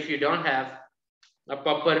 Like if you don't have a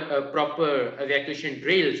proper evacuation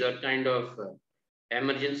drills or kind of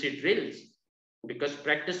emergency drills, because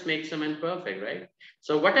practice makes a man perfect, right?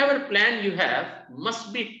 So whatever plan you have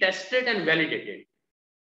must be tested and validated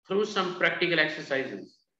through some practical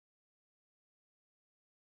exercises.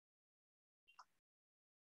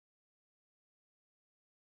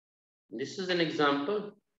 This is an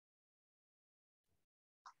example.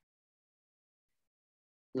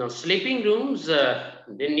 Now, sleeping rooms,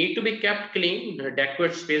 they need to be kept clean,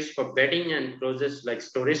 adequate space for bedding and closest like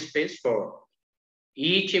storage space for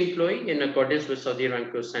each employee in accordance with Saudi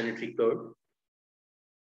Aramco sanitary code.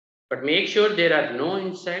 But make sure there are no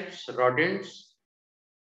insects, rodents,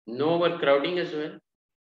 no overcrowding as well.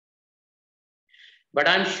 But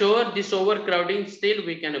I'm sure this overcrowding still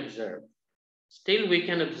we can observe. Still we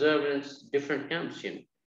can observe in different camps,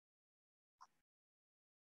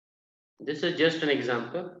 This is just an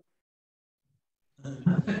example.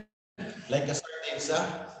 Like a sardines, huh?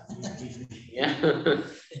 Yeah.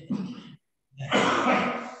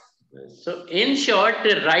 So in short,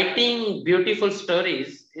 writing beautiful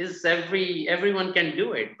stories is everyone can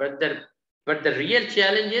do it, but the real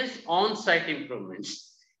challenge is on-site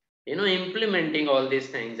improvements. Implementing all these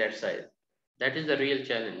things at site. That is the real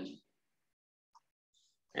challenge.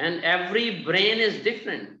 And every brain is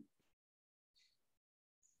different.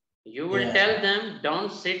 You will tell them, don't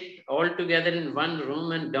sit all together in one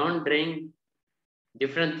room and don't drink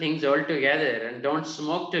different things all together and don't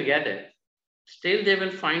smoke together. Still they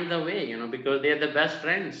will find the way, because they are the best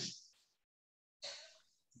friends.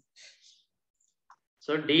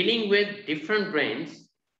 So dealing with different brains,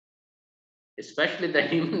 especially the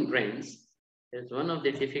human brains, is one of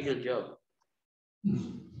the difficult jobs.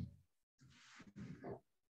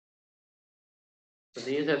 So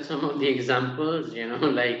these are some of the examples,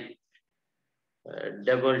 like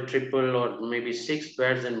double, triple, or maybe 6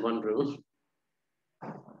 beds in one room.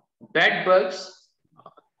 Bed bugs,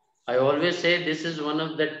 I always say this is one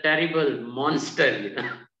of the terrible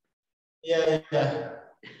monster, Yeah.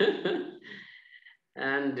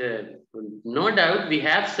 And no doubt we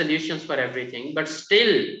have solutions for everything, but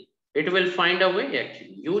still it will find a way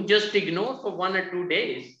actually. You just ignore for 1 or 2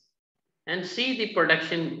 days and see the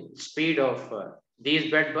production speed of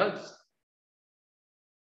these bed bugs.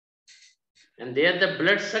 And they are the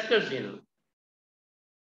blood suckers,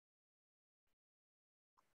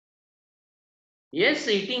 Yes,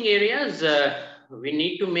 eating areas, we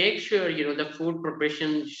need to make sure, the food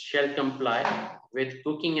preparation shall comply with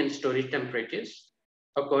cooking and storage temperatures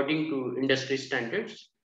according to industry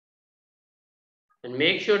standards. And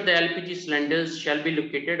make sure the LPG cylinders shall be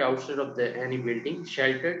located outside of any building,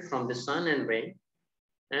 sheltered from the sun and rain,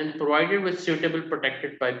 and provided with suitable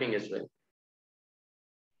protected piping as well.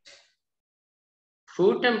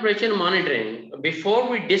 Food temperature monitoring. Before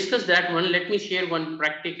we discuss that one, let me share one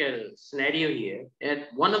practical scenario here.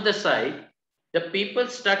 At one of the site, the people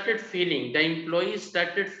started feeling, the employees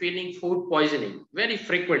started feeling food poisoning very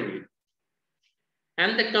frequently.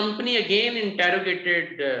 And the company again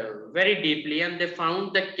interrogated very deeply, and they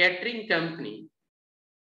found the catering company,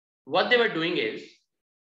 what they were doing is,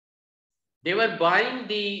 they were buying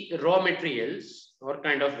the raw materials or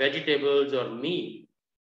kind of vegetables or meat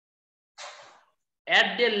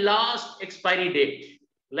at their last expiry date.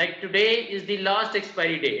 Like today is the last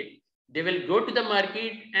expiry date. They will go to the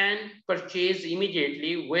market and purchase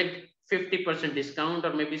immediately with 50% discount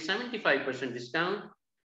or maybe 75% discount,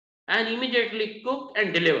 and immediately cook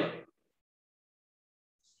and deliver.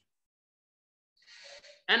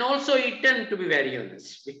 And also eaten, to be very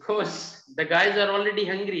honest, because the guys are already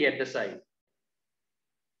hungry at the site.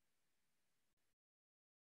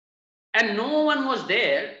 And no one was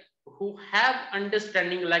there who have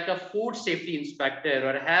understanding like a food safety inspector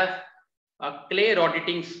or have a clear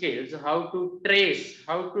auditing skills, how to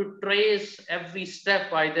trace every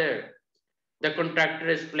step, either the contractor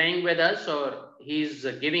is playing with us or he's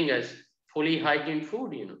giving us fully hygiene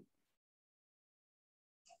food, you know.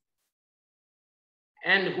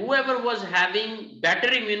 And whoever was having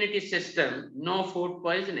better immunity system, no food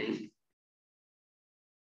poisoning.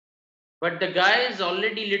 But the guy is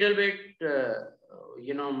already little bit,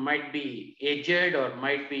 might be aged or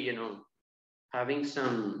might be, having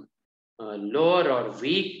some lower or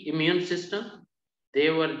weak immune system.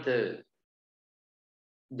 They were the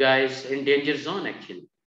guys in danger zone actually.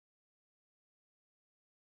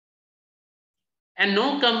 And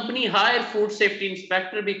no company hire food safety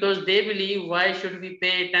inspector because they believe, why should we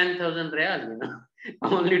pay 10,000 real,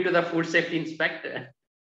 only to the food safety inspector?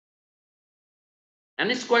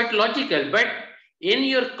 And it's quite logical, but in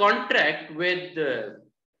your contract with,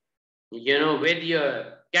 with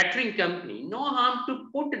your catering company, no harm to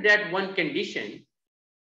put that one condition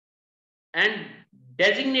and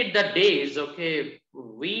designate the days, okay,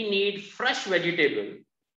 we need fresh vegetable,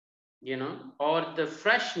 or the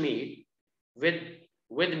fresh meat with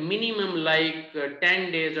minimum like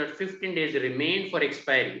 10 days or 15 days remain for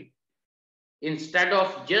expiry, instead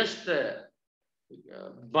of just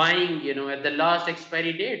buying, at the last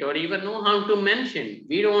expiry date, or even no harm to mention.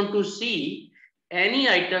 We don't want to see any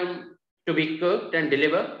item to be cooked and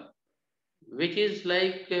delivered, which is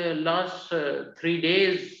like last 3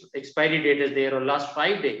 days expiry date is there, or last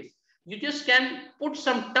 5 days. You just can put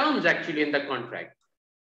some terms actually in the contract,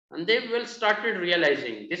 and they will started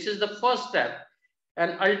realizing this is the first step.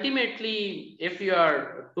 And ultimately, if you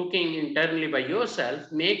are cooking internally by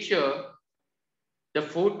yourself, make sure the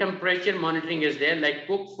food temperature monitoring is there, like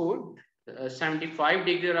cooked food, 75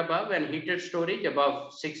 degree or above, and heated storage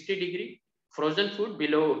above 60 degree, frozen food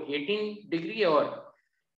below 18 degree, or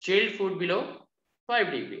chilled food below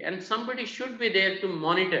 5 degree. And somebody should be there to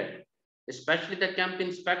monitor, especially the camp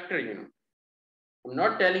inspector, I'm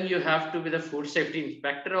not telling you have to be the food safety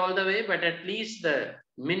inspector all the way, but at least the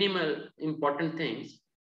minimal important things,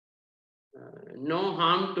 no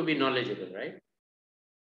harm to be knowledgeable, right?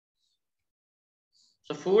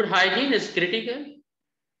 So food hygiene is critical.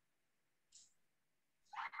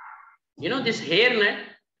 This hairnet,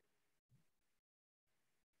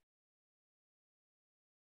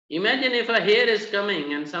 imagine if a hair is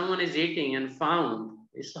coming and someone is eating and found,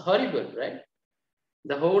 it's horrible, right?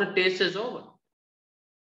 The whole taste is over.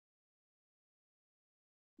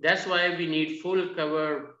 That's why we need full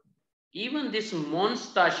cover. Even this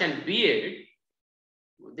mustache and beard,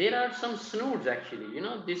 there are some snoods actually,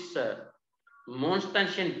 this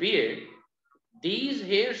mustache and beard, these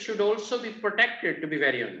hairs should also be protected, to be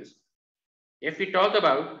very honest. If we talk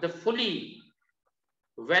about the fully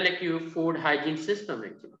well-equipped food hygiene system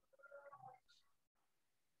actually.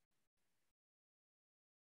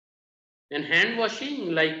 And hand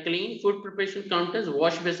washing, like clean food preparation counters,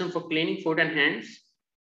 wash basin for cleaning food and hands,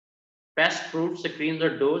 pest-proof screens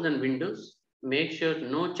or doors and windows. Make sure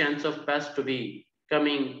no chance of pests to be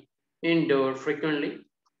coming indoor frequently.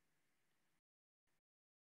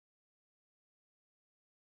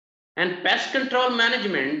 And pest control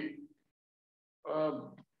management,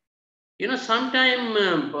 sometime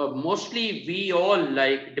mostly we all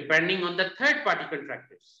like depending on the third-party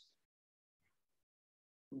contractors.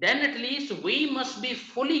 Then at least we must be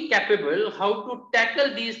fully capable how to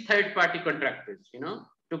tackle these third-party contractors,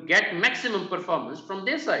 to get maximum performance from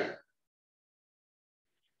their side.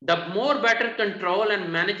 The more better control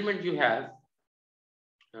and management you have,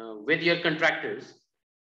 with your contractors,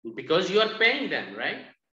 because you are paying them, right?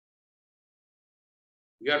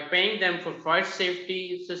 You are paying them for fire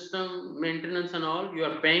safety system maintenance and all. You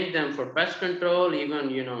are paying them for pest control,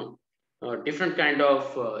 even, you know, different kind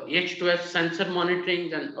of H2S sensor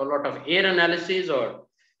monitoring and a lot of air analysis, or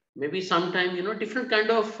maybe sometime, you know, different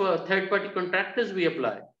kind of third-party contractors we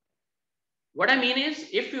apply. What I mean is,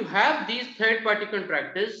 if you have these third-party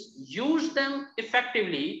contractors, use them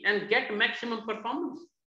effectively and get maximum performance.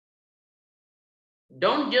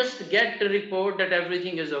 Don't just get the report that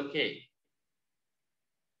everything is okay.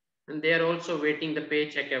 And they are also waiting the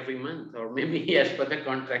paycheck every month, or maybe as per the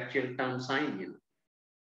contractual term signed, you know.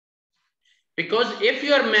 Because if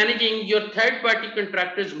you are managing your third-party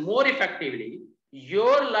contractors more effectively,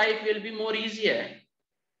 your life will be more easier.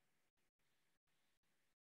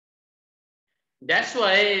 That's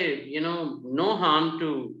why, you know, no harm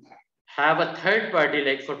to have a third party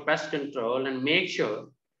like for pest control, and make sure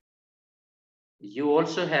you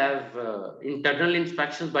also have internal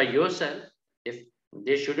inspections by yourself if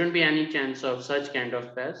there shouldn't be any chance of such kind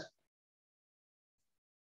of pest.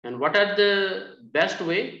 And what are the best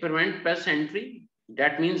way to prevent pest entry?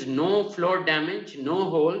 That means no floor damage, no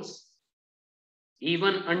holes.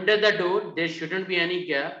 Even under the door, there shouldn't be any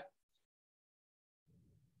gap.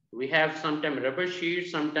 We have sometimes rubber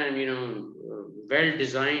sheets, sometimes, you know,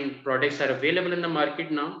 well-designed products are available in the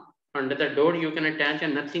market now. Under the door, you can attach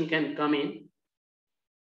and nothing can come in.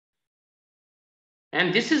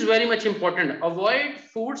 And this is very much important. Avoid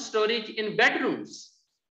food storage in bedrooms.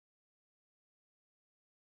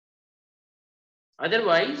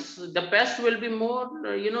 Otherwise, the pests will be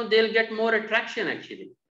more, you know, they'll get more attraction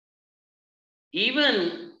actually.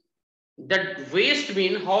 Even the waste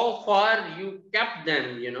bin, how far you kept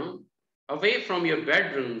them, you know, away from your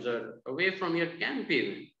bedrooms or away from your camp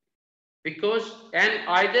even. Because, and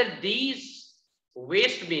either these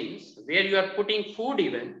waste bins where you are putting food,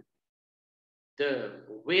 even the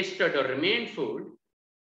wasted or remained food,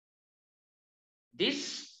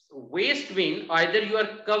 this waste bin, either you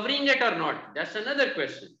are covering it or not. That's another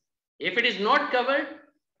question. If it is not covered,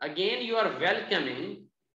 again, you are welcoming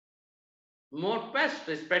more pests,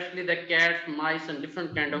 especially the cats, mice, and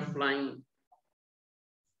different kind of flying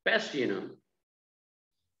pests, you know.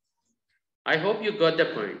 I hope you got the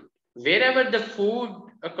point. Wherever the food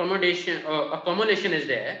accommodation or accumulation is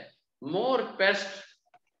there, more pest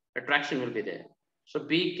attraction will be there. So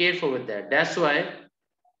be careful with that. That's why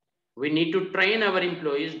we need to train our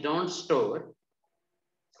employees, don't store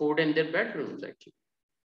food in their bedrooms actually.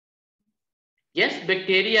 Yes,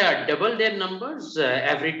 bacteria double their numbers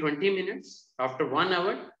every 20 minutes. After 1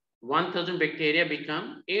 hour, 1,000 bacteria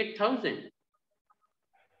become 8,000.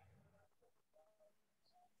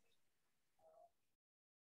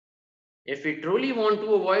 If we truly want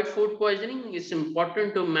to avoid food poisoning, it's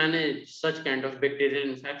important to manage such kind of bacterial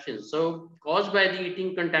infections. So caused by the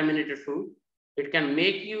eating contaminated food, it can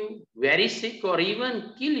make you very sick or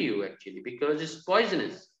even kill you actually, because it's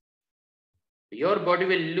poisonous. Your body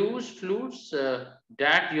will lose fluids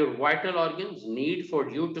that your vital organs need for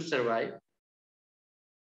you to survive.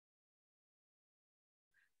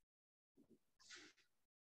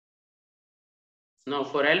 Now,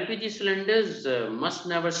 for LPG cylinders, must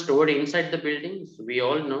never stored inside the buildings. We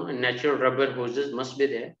all know, and natural rubber hoses must be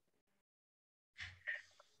there.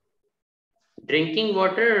 Drinking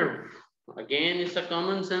water, again, is a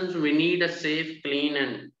common sense. We need a safe, clean,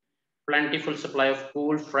 and plentiful supply of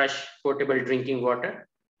cool, fresh, potable drinking water,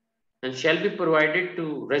 and shall be provided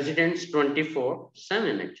to residents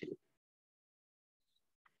 24/7 actually.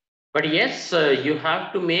 But yes, you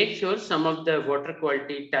have to make sure some of the water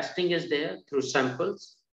quality testing is there through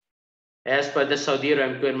samples as per the Saudi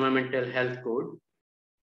Aramco Environmental Health Code.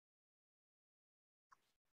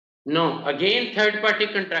 No, again, third-party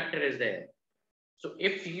contractor is there. So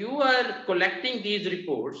if you are collecting these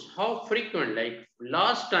reports, how frequent, like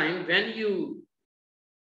last time when you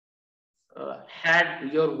had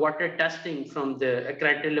your water testing from the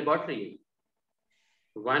accredited laboratory,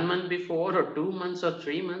 1 month before or 2 months or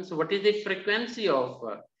 3 months, what is the frequency of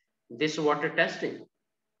this water testing?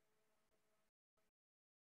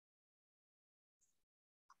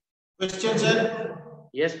 Question, sir?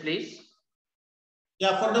 Yes, please.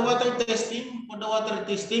 Yeah, for the water testing,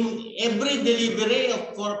 every delivery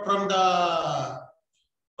from the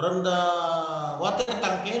water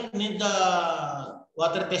tanker need the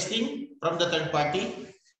water testing from the third party,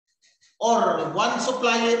 or one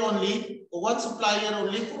supplier only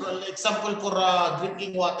for example for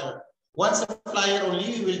drinking water. One supplier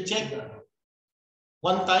only will check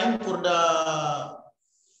one time for the,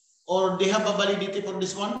 or they have a validity for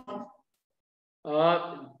this one?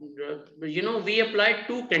 we applied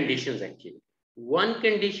two conditions actually. One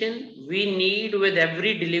condition, we need with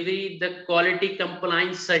every delivery the quality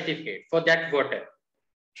compliance certificate for that water.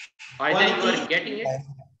 Either you are getting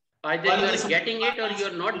it, or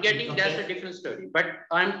you're not getting, that's a different story. But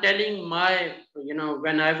I'm telling my,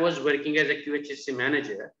 when I was working as a QHSC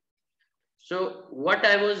manager, so what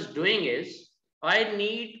I was doing is I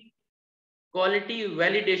need quality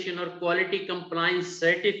validation or quality compliance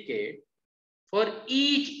certificate for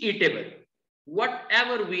each eatable,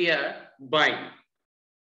 whatever we are buying.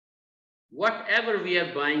 Whatever we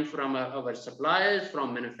are buying from our suppliers,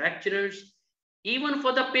 from manufacturers, even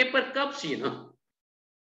for the paper cups,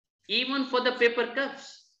 even for the paper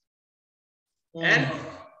cups. And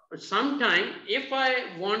sometime if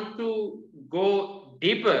I want to go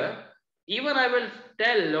deeper, even I will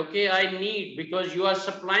tell, okay, I need, because you are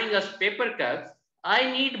supplying us paper cups,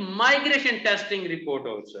 I need migration testing report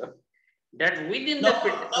also. That within the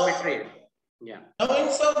material. Yeah. Now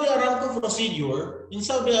in Saudi Aramco procedures,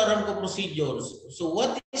 so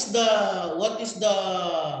what is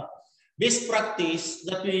the best practice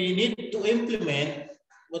that we need to implement?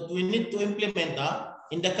 What we need to implement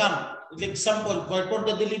in the camp? For example, for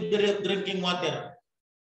the delivery of drinking water,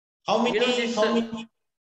 how many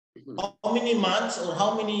months or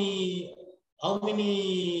how many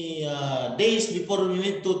days before we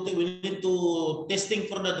need to testing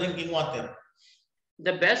for the drinking water?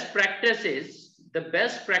 The best practice is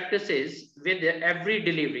with every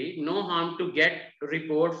delivery, no harm to get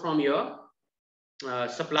report from your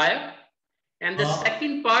supplier. And the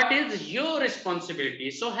second part is your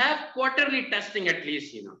responsibility. So have quarterly testing at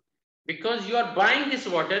least, because you are buying this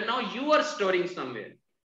water, now you are storing somewhere.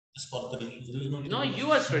 No,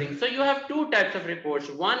 you are storing. So you have two types of reports.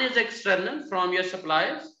 One is external from your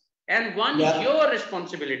suppliers, and one your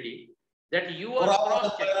responsibility that you are for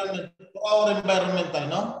our environmental,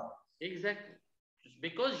 no? Exactly.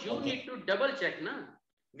 Because you need to double check, na?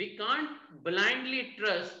 We can't blindly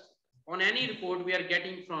trust on any report we are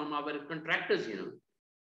getting from our contractors,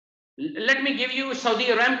 Let me give you Saudi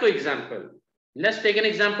Aramco example. Let's take an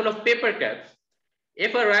example of paper cups.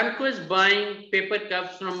 If Aramco is buying paper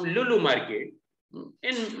cups from Lulu market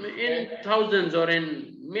in thousands or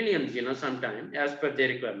in millions, sometime as per their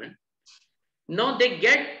requirement. Now they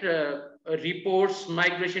get reports,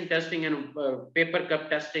 migration testing and paper cup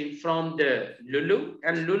testing from the Lulu,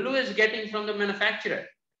 and Lulu is getting from the manufacturer.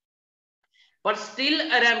 But still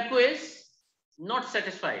Aramco is not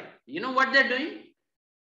satisfied. You know what they're doing?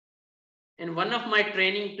 In one of my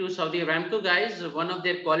training to Saudi Aramco guys, one of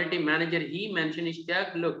their quality manager, he mentioned,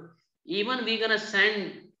 Ishtaq, look, even we're gonna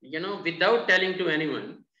send, without telling to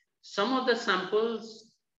anyone, some of the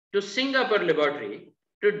samples to Singapore laboratory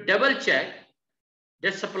to double check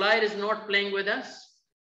the supplier is not playing with us,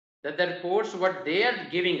 that the reports what they are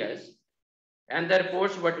giving us and the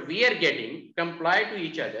reports what we are getting comply to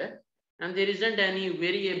each other, and there isn't any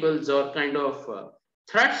variables or kind of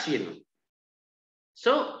threats,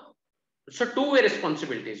 So two-way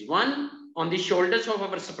responsibilities. One on the shoulders of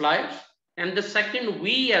our suppliers, and the second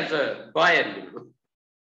we as a buyer,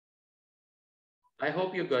 I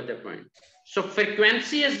hope you got the point. So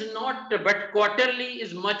frequency is not, but quarterly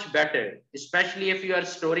is much better, especially if you are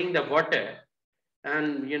storing the water.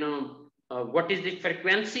 And what is the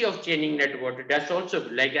frequency of changing that water? That's also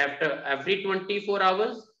like after every 24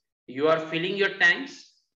 hours, you are filling your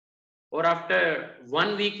tanks, or after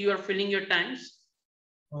 1 week, you are filling your tanks.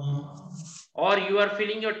 Or you are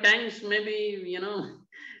filling your tanks, maybe,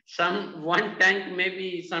 one tank,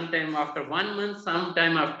 maybe sometime after 1 month,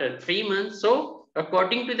 sometime after 3 months. So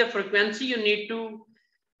according to the frequency, you need to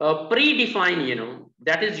predefine,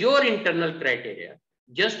 that is your internal criteria,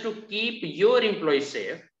 just to keep your employees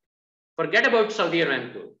safe. Forget about Saudi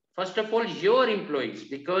Aramco. First of all, your employees,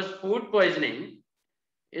 because food poisoning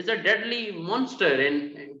is a deadly monster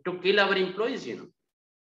and to kill our employees,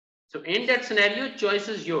 So in that scenario, choice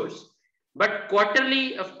is yours. But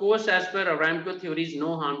quarterly, of course, as per Aramco theories,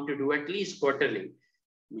 no harm to do at least quarterly.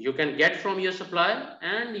 You can get from your supplier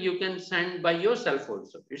and you can send by yourself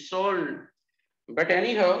also. It's all. But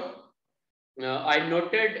anyhow, I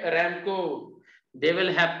noted Aramco, they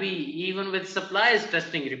will happy even with suppliers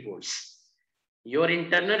testing reports. Your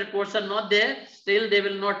internal reports are not there, still they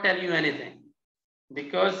will not tell you anything.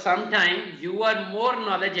 Because sometimes you are more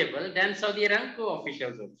knowledgeable than Saudi Aramco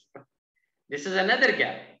officials also. This is another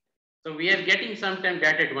gap. So we are getting sometimes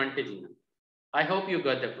that advantage. I hope you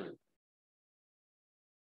got the point.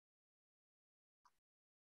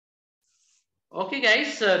 Okay,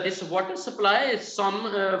 guys, this water supply,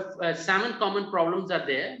 salmon common problems are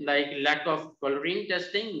there, like lack of chlorine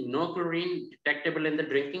testing, no chlorine detectable in the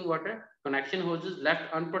drinking water, connection hoses left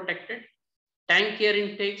unprotected, tank care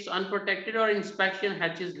intakes unprotected, or inspection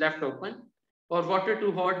hatches left open, or water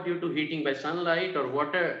too hot due to heating by sunlight, or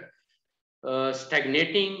water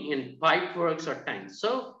stagnating in pipe works or tanks.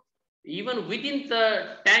 So even within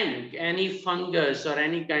the tank, any fungus or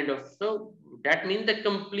any kind of, so that means the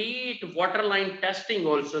complete water line testing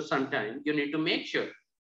also sometimes you need to make sure.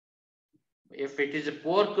 If it is a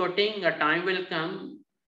poor coating, a time will come,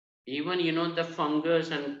 even, the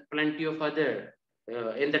fungus and plenty of other,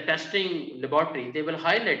 in the testing laboratory, they will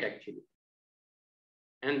highlight actually.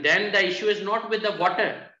 And then the issue is not with the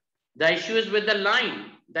water. The issue is with the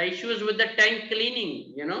line. The issue is with the tank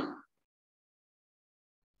cleaning.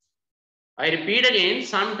 I repeat again,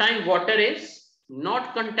 sometimes water is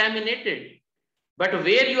not contaminated. But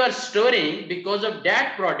where you are storing, because of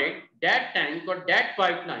that product, that tank or that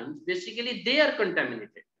pipeline, basically they are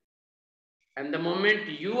contaminated. And the moment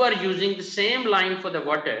you are using the same line for the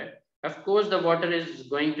water, of course, the water is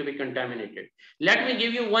going to be contaminated. Let me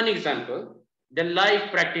give you one example, the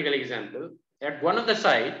live practical example. At one of the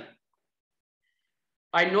site,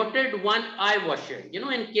 I noted one eye washer.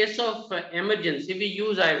 In case of emergency, we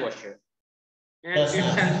use eye washer and Yes, it's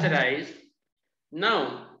yes. sensorized.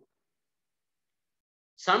 Now,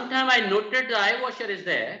 sometime I noted the eye washer is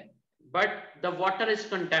there, but the water is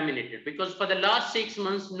contaminated because for the last 6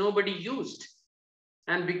 months, nobody used.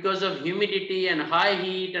 And because of humidity and high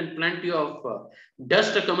heat and plenty of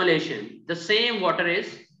dust accumulation, the same water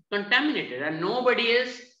is contaminated and nobody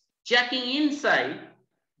is checking inside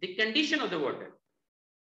the condition of the water.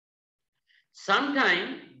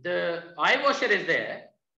 Sometimes the eye washer is there,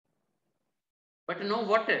 but no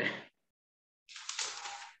water.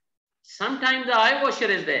 Sometimes the eye washer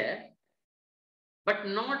is there, but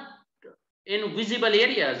not in visible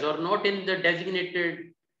areas or not in the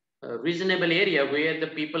designated reasonable area where the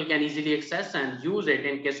people can easily access and use it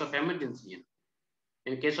in case of emergency,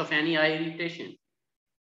 in case of any eye irritation.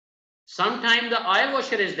 Sometimes the eye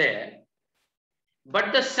washer is there,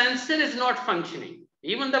 but the sensor is not functioning.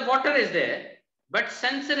 Even the water is there, but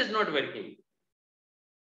sensor is not working.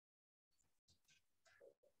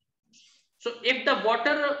 So if the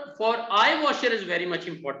water for eye washer is very much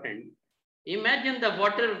important, imagine the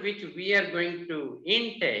water which we are going to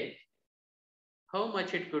intake, how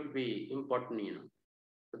much it could be important.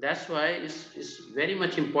 So that's why it's very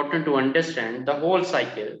much important to understand the whole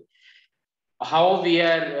cycle, how we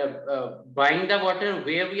are buying the water,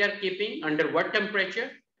 where we are keeping, under what temperature,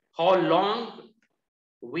 how long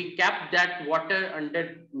we kept that water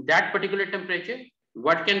under that particular temperature,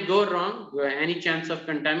 what can go wrong, any chance of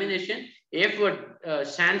contamination. If a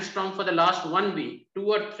sandstorm for the last 1 week, 2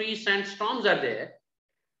 or 3 sandstorms are there,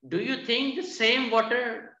 do you think the same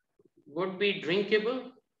water would be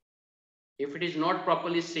drinkable if it is not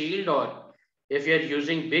properly sealed or if you are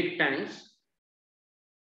using big tanks?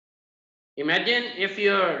 Imagine if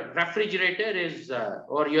your refrigerator is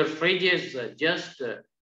or your fridge is just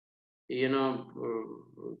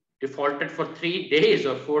defaulted for 3 days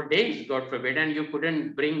or 4 days, God forbid, and you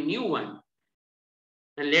couldn't bring new one.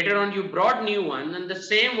 And later on you brought new one and the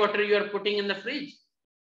same water you are putting in the fridge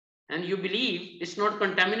and you believe it's not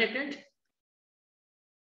contaminated.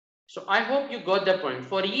 So I hope you got the point.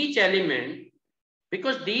 For each element,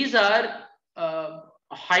 because these are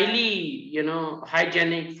highly,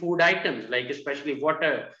 hygienic food items, like especially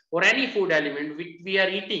water or any food element which we are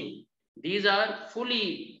eating. These are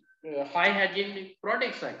fully high hygienic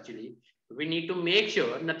products actually. We need to make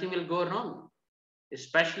sure nothing will go wrong,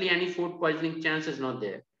 especially any food poisoning chance is not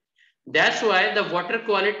there. That's why the water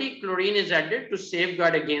quality chlorine is added to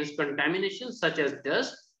safeguard against contamination such as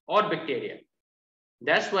dust or bacteria.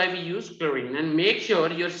 That's why we use chlorine, and make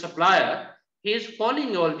sure your supplier, he is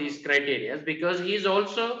following all these criteria because he is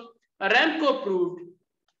also a Aramco approved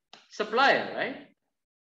supplier, right?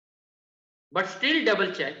 But still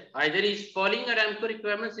double check either he's following Aramco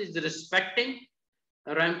requirements, is respecting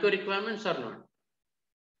Aramco requirements or not.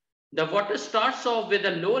 The water starts off with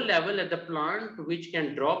a low level at the plant, which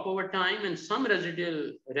can drop over time, and some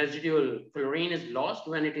residual chlorine is lost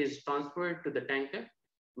when it is transferred to the tanker.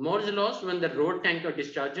 More is lost when the road tanker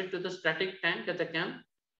discharges to the static tank at the camp,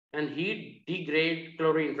 and heat degrade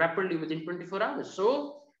chlorine rapidly within 24 hours.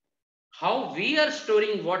 So how we are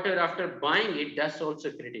storing water after buying it, that's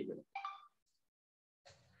also critical.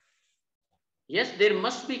 Yes, there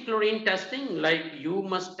must be chlorine testing, like you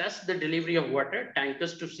must test the delivery of water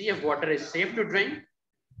tankers to see if water is safe to drink.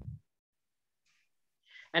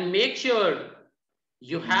 And make sure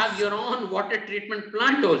you have your own water treatment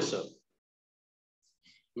plant also.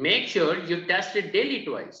 Make sure you test it daily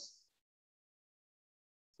twice.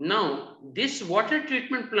 Now, this water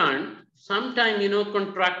treatment plant, sometime,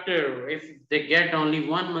 contractor, if they get only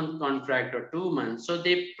 1 month contract or 2 months, so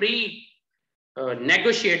they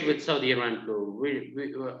negotiate with Saudi Aramco.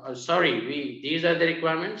 These are the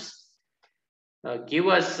requirements. Give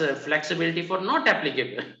us flexibility for not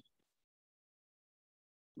applicable.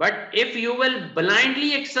 But if you will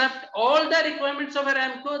blindly accept all the requirements of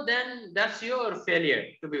Aramco, then that's your failure,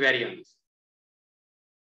 to be very honest.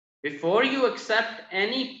 Before you accept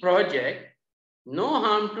any project, no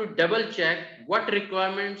harm to double check what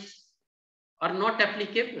requirements are not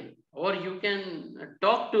applicable. Or you can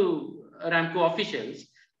talk to Aramco officials.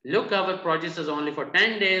 Look, our project is only for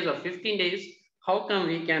 10 days or 15 days. How come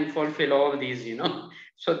we can fulfill all these,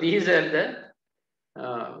 So these are the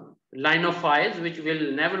line of files which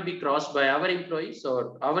will never be crossed by our employees,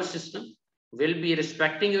 or our system will be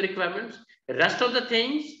respecting your requirements. The rest of the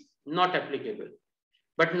things not applicable.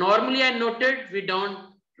 But normally I noted we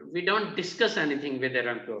don't discuss anything with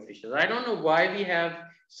Aramco officials. I don't know why we have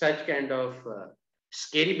such kind of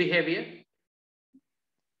scary behavior.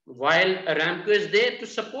 While Aramco is there to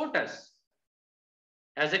support us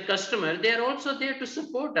as a customer, they are also there to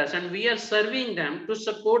support us, and we are serving them to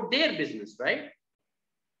support their business, right?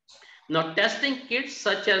 Now, testing kits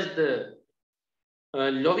such as the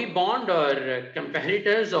Lowy bond or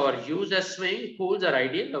comparators or use as swing pools are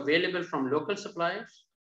ideal, available from local suppliers.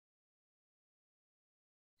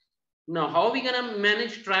 Now, how are we going to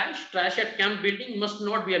manage trash? Trash at camp building must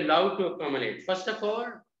not be allowed to accumulate. First of all,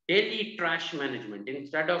 daily trash management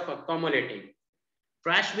instead of accumulating.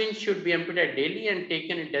 Trash bins should be emptied daily and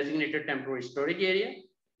taken in designated temporary storage area,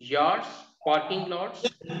 yards, parking lots.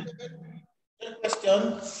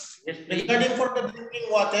 Question. Yes, Regarding for the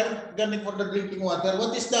drinking water,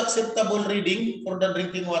 what is the acceptable reading for the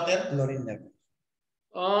drinking water? Chlorine level.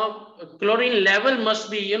 Chlorine level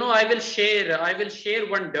must be, I will share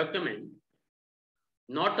one document,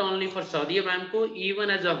 not only for Saudi Aramco,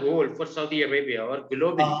 even as a whole for Saudi Arabia or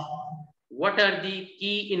globally. What are the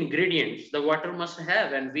key ingredients the water must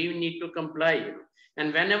have, and we need to comply.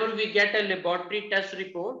 And whenever we get a laboratory test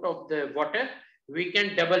report of the water, we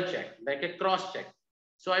can double check, like a cross check.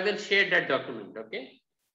 So I will share that document, okay?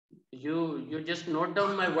 You just note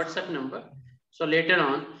down my WhatsApp number. So later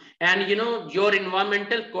on, and your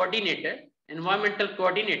environmental coordinator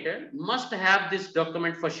must have this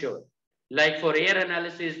document for sure. Like for air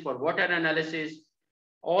analysis, for water analysis,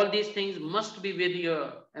 all these things must be with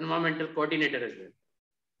your environmental coordinator as well.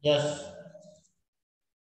 Yes.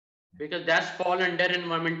 Because that's fall under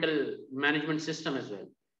environmental management system as well.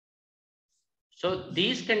 So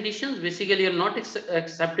these conditions basically are not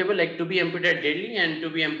acceptable, like to be emptied daily and to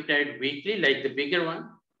be emptied weekly, like the bigger one.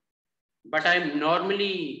 But I'm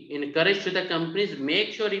normally encouraged to the companies,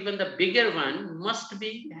 make sure even the bigger one must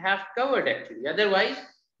be have covered actually. Otherwise,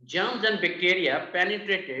 germs and bacteria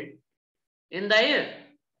penetrated in the air.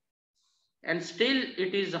 And still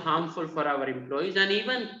it is harmful for our employees, and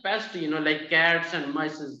even pests, like cats and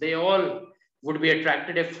mice, they all would be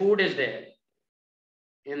attracted if food is there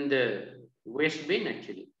in the waste bin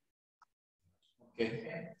actually.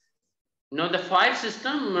 Okay. Now the fire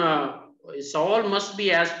system is all must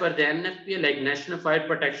be as per the NFPA, like National Fire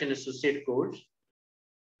Protection Associate codes.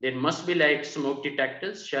 There must be like smoke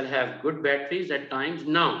detectors, shall have good batteries at times.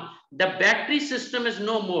 Now the battery system is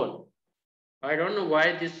no more. I don't know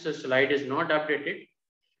why this slide is not updated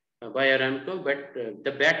by Aramco, but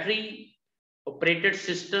the battery operated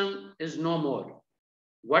system is no more.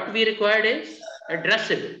 What we required is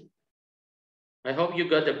addressable. I hope you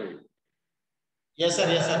got the point. Yes, sir.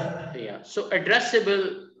 Yes, sir. Yeah. So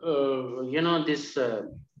addressable, this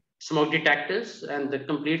smoke detectors and the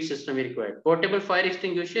complete system is required. Portable fire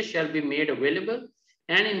extinguishers shall be made available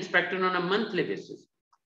and inspected on a monthly basis.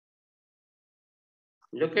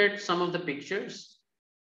 Look at some of the pictures.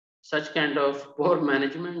 Such kind of poor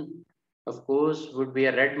management, of course, would be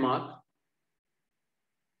a red mark.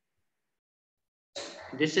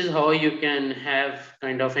 This is how you can have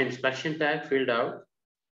kind of an inspection tag filled out.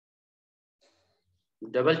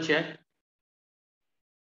 Double check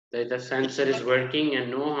that the sensor is working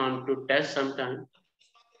and no harm to test sometime.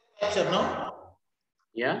 Sir, no?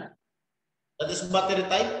 Yeah. That is battery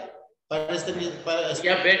type?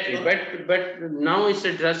 Yeah, battery, but now it's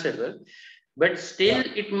addressable. But still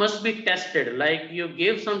it must be tested. Like you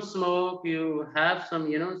give some smoke, you have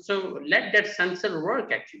some, so let that sensor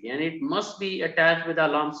work actually. And it must be attached with the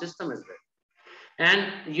alarm system as well.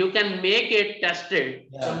 And you can make it tested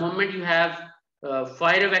the moment you have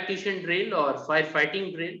fire evacuation drill or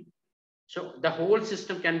firefighting drill. So the whole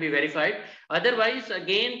system can be verified. Otherwise,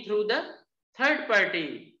 again, through the third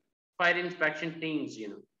party fire inspection teams,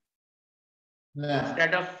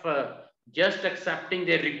 instead of just accepting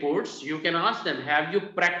their reports, you can ask them, have you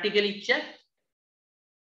practically checked?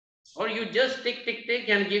 Or you just tick, tick, tick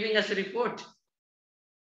and giving us a report?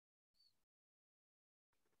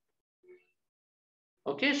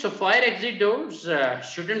 Okay, so fire exit doors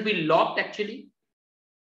shouldn't be locked actually.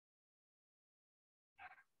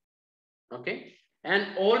 Okay,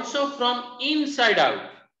 and also from inside out.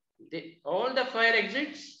 All the fire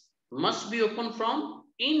exits must be open from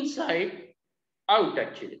inside out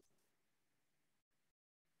actually.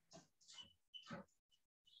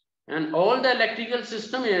 And all the electrical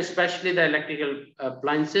system, especially the electrical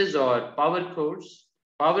appliances or power cords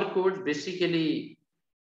basically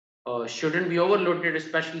shouldn't be overloaded,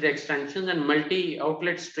 especially the extensions, and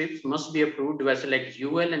multi-outlet strips must be approved vessel like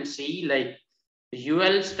UL and CE. Like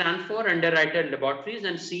UL stand for Underwriter Laboratories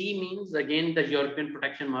and CE means again the European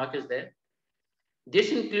protection mark is there.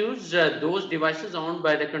 This includes those devices owned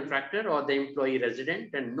by the contractor or the employee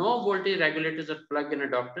resident, and no voltage regulators or plug-in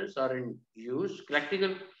adapters are in use.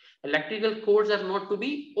 Electrical cords are not to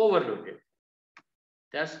be overloaded.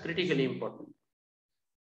 That's critically important.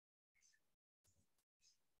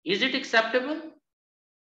 Is it acceptable?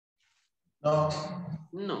 No.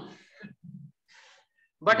 No.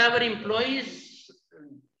 But our employees,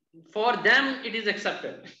 for them, it is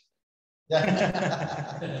accepted.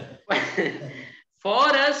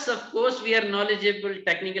 For us, of course, we are knowledgeable,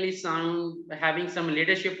 technically sound, having some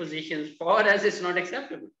leadership positions. For us, it's not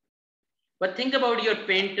acceptable. But think about your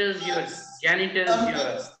painters, your janitors,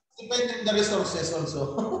 depending the resources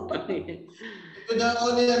also. If you don't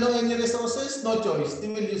only know any resources, no choice. They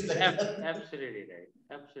will use like that. Absolutely right.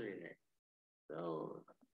 Absolutely right. So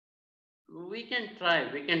we can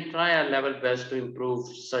try our level best to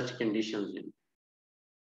improve such conditions.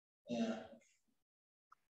 Yeah.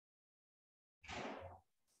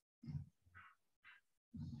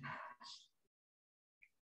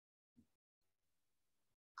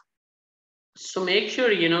 So make sure,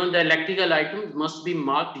 the electrical items must be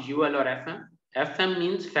marked UL or FM. FM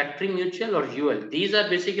means factory mutual or UL. These are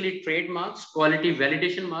basically trademarks, quality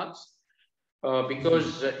validation marks.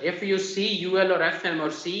 Because if you see UL or FM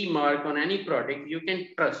or CE mark on any product, you can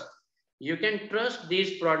trust. You can trust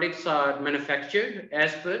these products are manufactured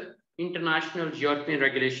as per international European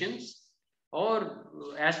regulations or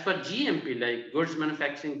as per GMP, like goods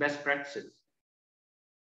manufacturing best practices.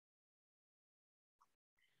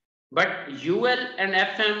 But UL and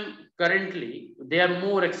FM currently, they are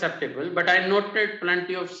more acceptable, but I noted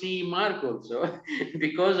plenty of CE mark also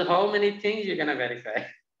because how many things you're gonna verify?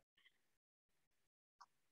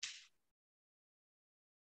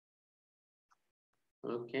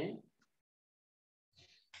 Okay.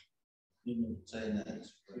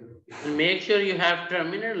 And make sure you have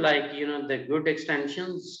terminal like, the good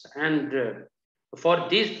extensions. And for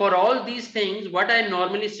all these things, what I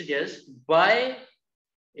normally suggest,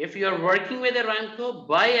 if you are working with Aramco,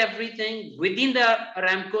 buy everything within the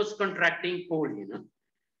Aramco's contracting pool,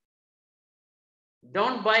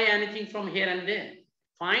 Don't buy anything from here and there.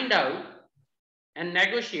 Find out and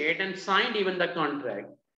negotiate and sign even the contract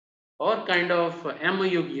or kind of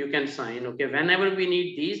MOU you can sign. Okay, whenever we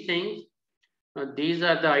need these things, these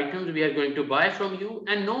are the items we are going to buy from you,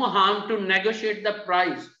 and no harm to negotiate the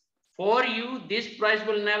price. For you, this price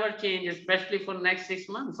will never change, especially for next 6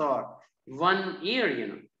 months or 1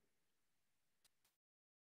 year,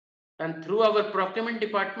 And through our procurement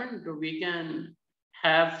department, we can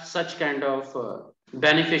have such kind of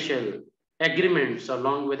beneficial agreements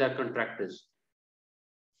along with our contractors.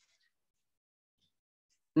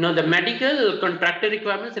 Now, the medical contractor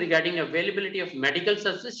requirements regarding availability of medical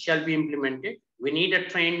services shall be implemented. We need a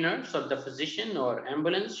trained nurse or the physician or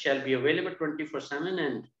ambulance shall be available 24/7.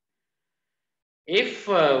 And if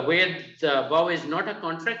where the above is not a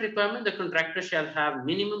contract requirement, the contractor shall have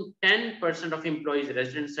minimum 10% of employees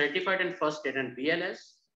resident certified in first aid and BLS.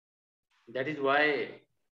 That is why,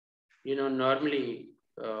 normally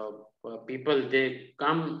people, they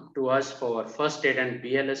come to us for first aid and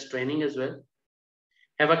BLS training as well.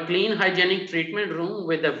 Have a clean hygienic treatment room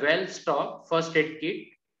with a well-stocked first aid kit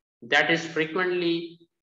that is frequently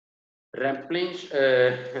replenished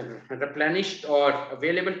or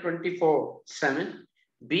available 24/7.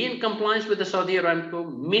 Be in compliance with the Saudi Aramco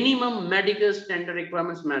minimum medical standard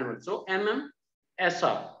requirements manual. So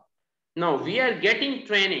MMSR. Now we are getting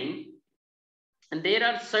training and there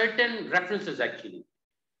are certain references actually.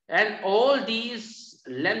 And all these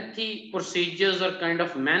lengthy procedures or kind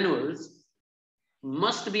of manuals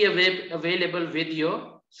must be available with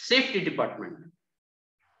your safety department.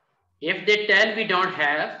 If they tell we don't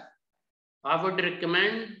have, I would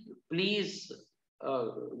recommend please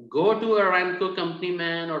go to a Aramco company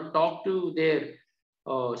man or talk to their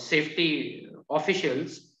safety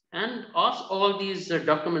officials and ask all these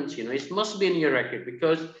documents. You know, it must be in your record,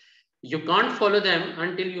 because you can't follow them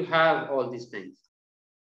until you have all these things.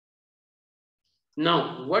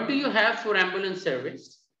 Now, what do you have for ambulance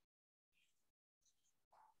service?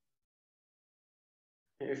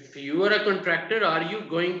 If you are a contractor, are you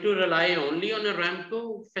going to rely only on a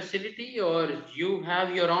Aramco facility, or you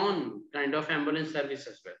have your own kind of ambulance service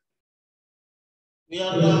as well? We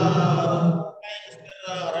are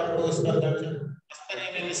Aramco standards as per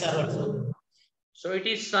MMSR also. So it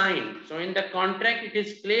is signed. So in the contract, it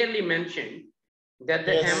is clearly mentioned that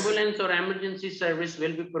the ambulance or emergency service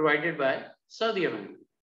will be provided by Saudi Aramco.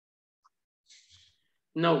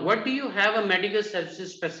 Now, what do you have a medical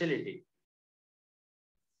services facility?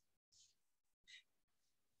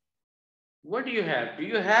 What do you have? Do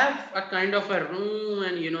you have a kind of a room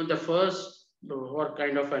and, you know, the first, or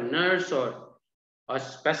kind of a nurse or a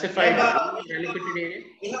specified allocated area?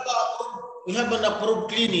 We have an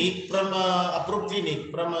approved clinic from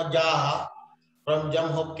Jaha, from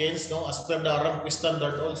John Hopkins, no, as per the Aramco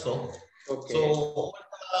standard also. Okay. So all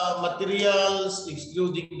the materials,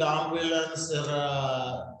 excluding the ambulance,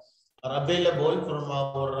 are available from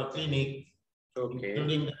our clinic. Okay.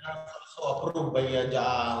 Including the nurse also approved by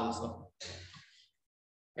Jaha also.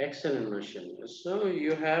 Excellent, mashallah. So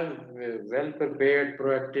you have well prepared,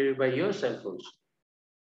 proactive by yourself also.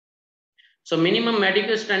 So minimum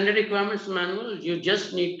medical standard requirements manual, you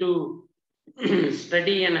just need to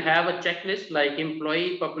study and have a checklist like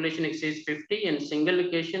employee population exceeds 50 in single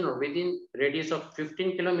location or within radius of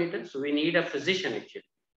 15 kilometers. We need a physician actually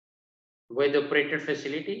with operated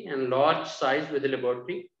facility and large size with a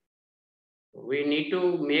laboratory. We need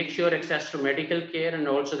to make sure access to medical care, and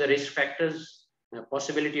also the risk factors,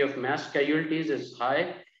 possibility of mass casualties is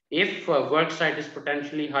high if work site is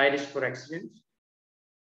potentially high risk for accidents.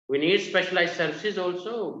 We need specialized services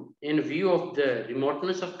also in view of the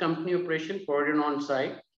remoteness of company operation. Coordinate on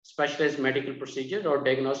site, specialized medical procedure or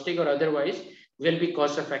diagnostic or otherwise will be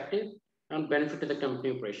cost effective and benefit to the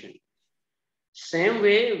company operation. Same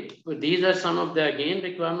way, these are some of the again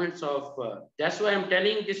requirements of, that's why I'm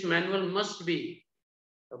telling this manual must be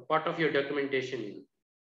a part of your documentation.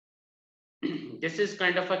 This is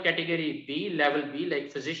kind of a category B, level B,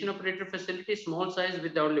 like physician operator facility, small size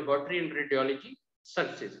without laboratory and radiology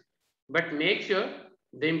services. But make sure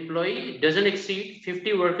the employee doesn't exceed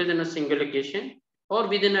 50 workers in a single location or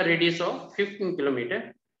within a radius of 15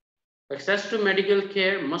 kilometers. Access to medical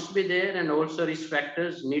care must be there, and also risk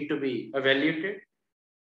factors need to be evaluated.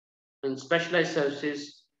 And specialized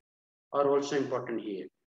services are also important here.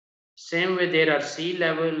 Same way, there are C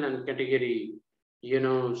level and category, you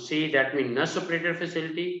know, C, that means nurse operator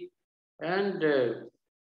facility. And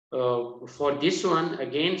for this one,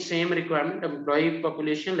 again, same requirement, employee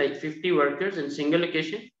population like 50 workers in single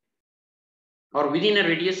location or within a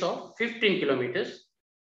radius of 15 kilometers.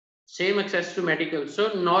 Same access to medical.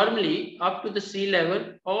 So normally up to the C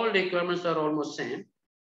level, all requirements are almost same.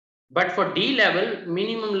 But for D level,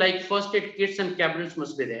 minimum like first aid kits and cabinets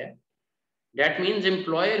must be there. That means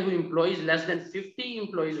employer who employs less than 50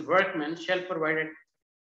 employees, workmen, shall provide at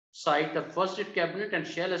site a first aid cabinet and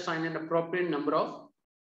shall assign an appropriate number of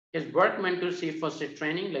his workmen to receive first aid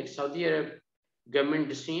training, like Saudi Arab government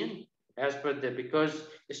decision as per the, because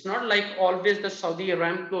it's not like always the Saudi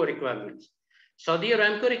Aramco requirements. Saudi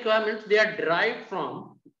Aramco requirements, they are derived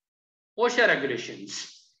from OSHA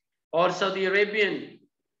regulations or Saudi Arabian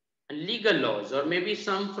legal laws, or maybe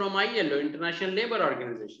some from ILO, International Labour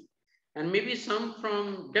Organization, and maybe some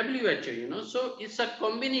from WHO, you know. So it's a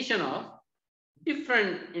combination of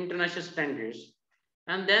different international standards,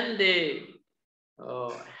 and then they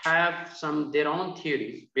have some their own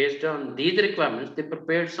theories based on these requirements. They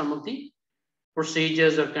prepared some of the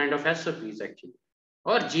procedures or kind of SOPs actually,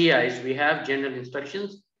 or GIs. We have general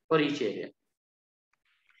instructions for each area.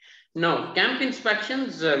 Now, camp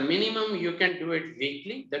inspections, minimum you can do it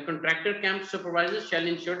weekly. The contractor camp supervisors shall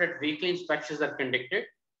ensure that weekly inspections are conducted.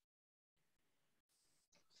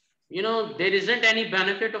 You know, there isn't any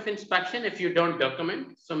benefit of inspection if you don't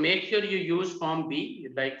document. So make sure you use Form B,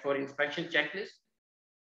 like for inspection checklist.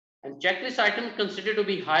 And checklist items considered to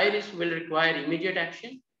be high risk will require immediate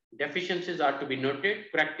action. Deficiencies are to be noted,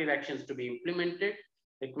 corrective actions to be implemented,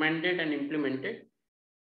 recommended and implemented.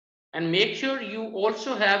 And make sure you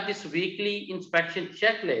also have this weekly inspection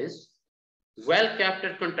checklist well kept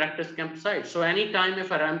at contractors' campsite. So anytime if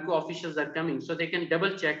Aramco officials are coming, so they can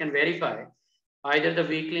double check and verify either the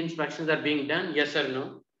weekly inspections are being done, yes or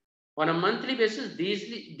no, On a monthly basis,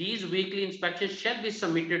 these weekly inspections shall be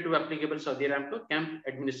submitted to applicable Saudi Aramco camp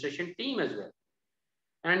administration team as well.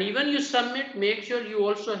 And even you submit, make sure you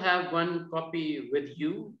also have one copy with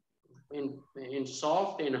you in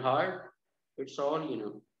soft, in hard. It's all, you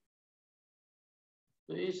know.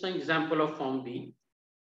 So it's an example of Form B.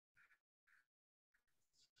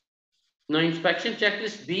 Now, inspection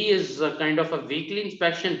checklist B is a kind of a weekly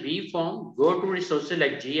inspection B form. Go to resources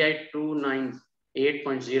like GI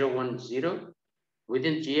 298.010.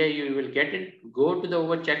 Within GI, you will get it. Go to the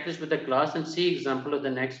over checklist with the class and see example of the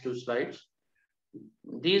next 2 slides.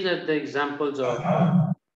 These are the examples of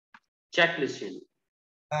checklist.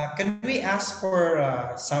 Can we ask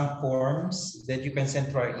for some forms that you can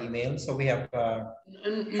send to our email so we have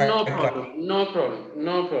no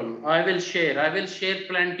problem. I will share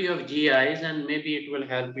plenty of GIs and maybe it will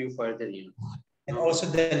help you further, you know. And also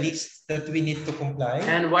the list that we need to comply.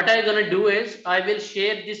 And what I'm gonna do is I will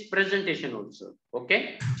share this presentation also.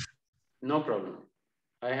 Okay, no problem.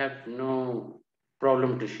 I have no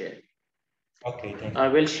problem to share. Okay, thank you. I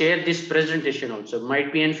will share this presentation also.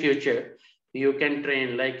 Might be in future you can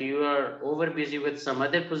train, like you are over busy with some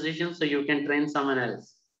other position, so you can train someone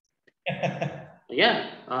else.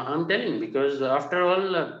 Yeah, I'm telling, because after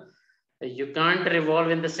all, you can't revolve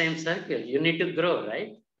in the same circle. You need to grow,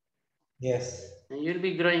 right? Yes. And you'll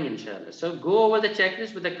be growing, inshallah. So go over the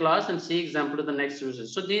checklist with the class and see example of the next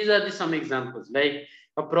users. So these are some examples, like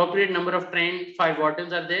appropriate number of trained 5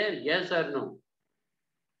 wardens are there, yes or no?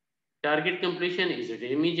 Target completion, is it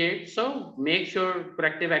immediate? So make sure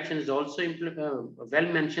corrective action is also well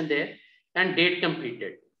mentioned there, and date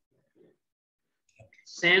completed.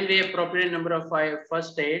 Same way, appropriate number of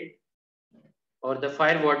first aid or the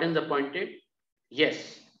fire wardens appointed.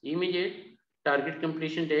 Yes, immediate, target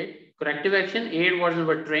completion date, corrective action, 8 wardens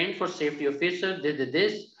were trained for safety officer, they did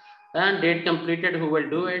this, and date completed, who will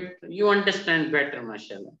do it? You understand better,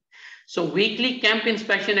 mashallah. So weekly camp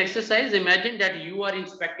inspection exercise, imagine that you are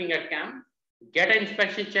inspecting a camp, get an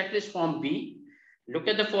inspection checklist form B, look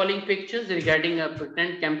at the following pictures regarding a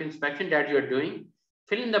pretend camp inspection that you're doing,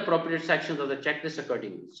 fill in the appropriate sections of the checklist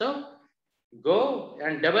accordingly. So go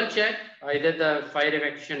and double check either the fire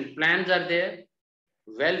evacuation plans are there,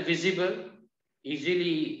 well visible,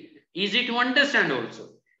 easy to understand also.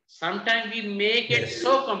 Sometimes we make it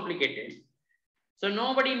so complicated, so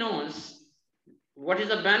nobody knows what is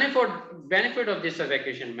the benefit of this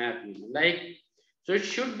evacuation map. Like, so it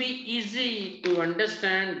should be easy to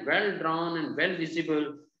understand, well drawn and well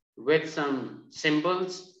visible with some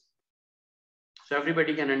symbols, so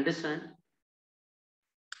everybody can understand.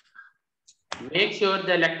 Make sure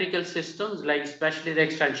the electrical systems, like especially the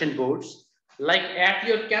extension boards, like at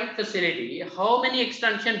your camp facility, how many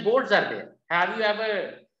extension boards are there? Have you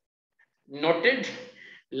ever noted,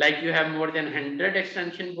 like you have more than 100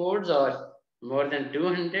 extension boards or more than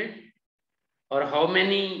 200? Or how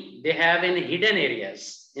many they have in hidden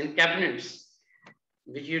areas, in cabinets,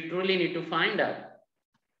 which you truly need to find out.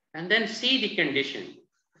 And then see the condition.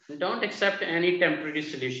 Don't accept any temporary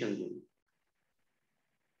solution.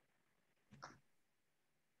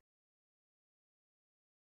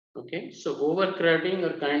 Okay, so overcrowding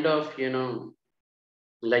or kind of, you know,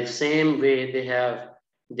 like same way they have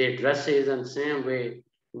their dresses, and same way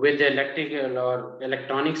with the electrical or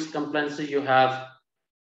electronics compliances, you have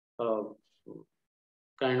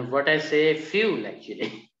kind of what I say, fuel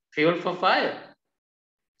actually, fuel for fire.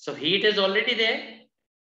 So heat is already there,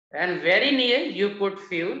 and very near you put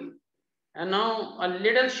fuel, and now a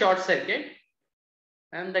little short circuit,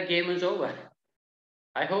 and the game is over.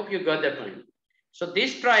 I hope you got the point. So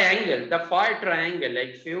this triangle, the fire triangle,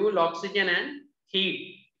 like fuel, oxygen, and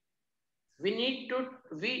heat, we need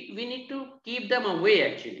to keep them away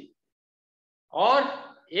actually. Or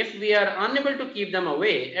if we are unable to keep them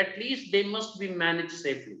away, at least they must be managed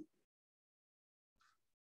safely.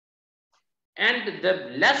 And the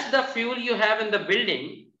less the fuel you have in the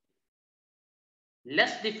building,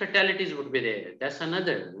 less the fatalities would be there. That's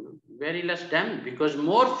another, very less damage, because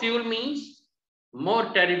more fuel means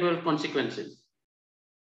more terrible consequences.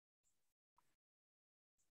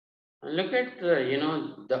 And look at,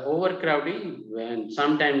 the overcrowding, when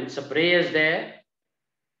sometimes spray is there,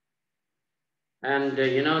 and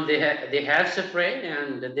they have spray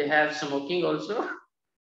and they have smoking also.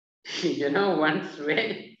 Once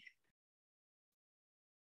way.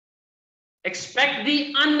 Expect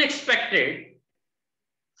the unexpected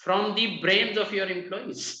from the brains of your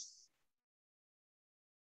employees.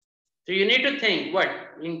 So you need to think what?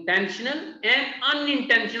 Intentional and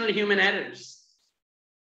unintentional human errors.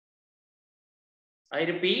 I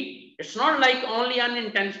repeat, it's not like only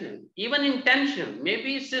unintentional, even intentional,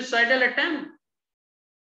 maybe suicidal attempt.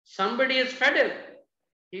 Somebody is fed up.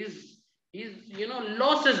 He's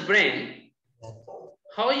lost his brain.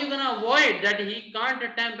 How are you going to avoid that he can't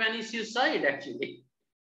attempt any suicide actually?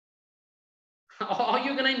 How are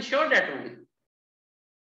you going to ensure that one?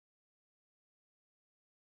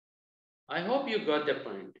 I hope you got the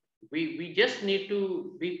point. We just need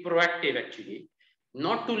to be proactive actually,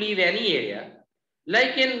 not to leave any area.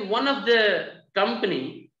 Like in one of the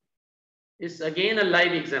company, is again a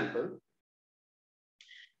live example.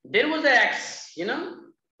 There was an axe,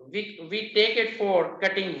 we take it for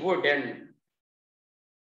cutting wood, and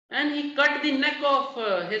he cut the neck of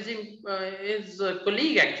his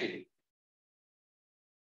colleague actually.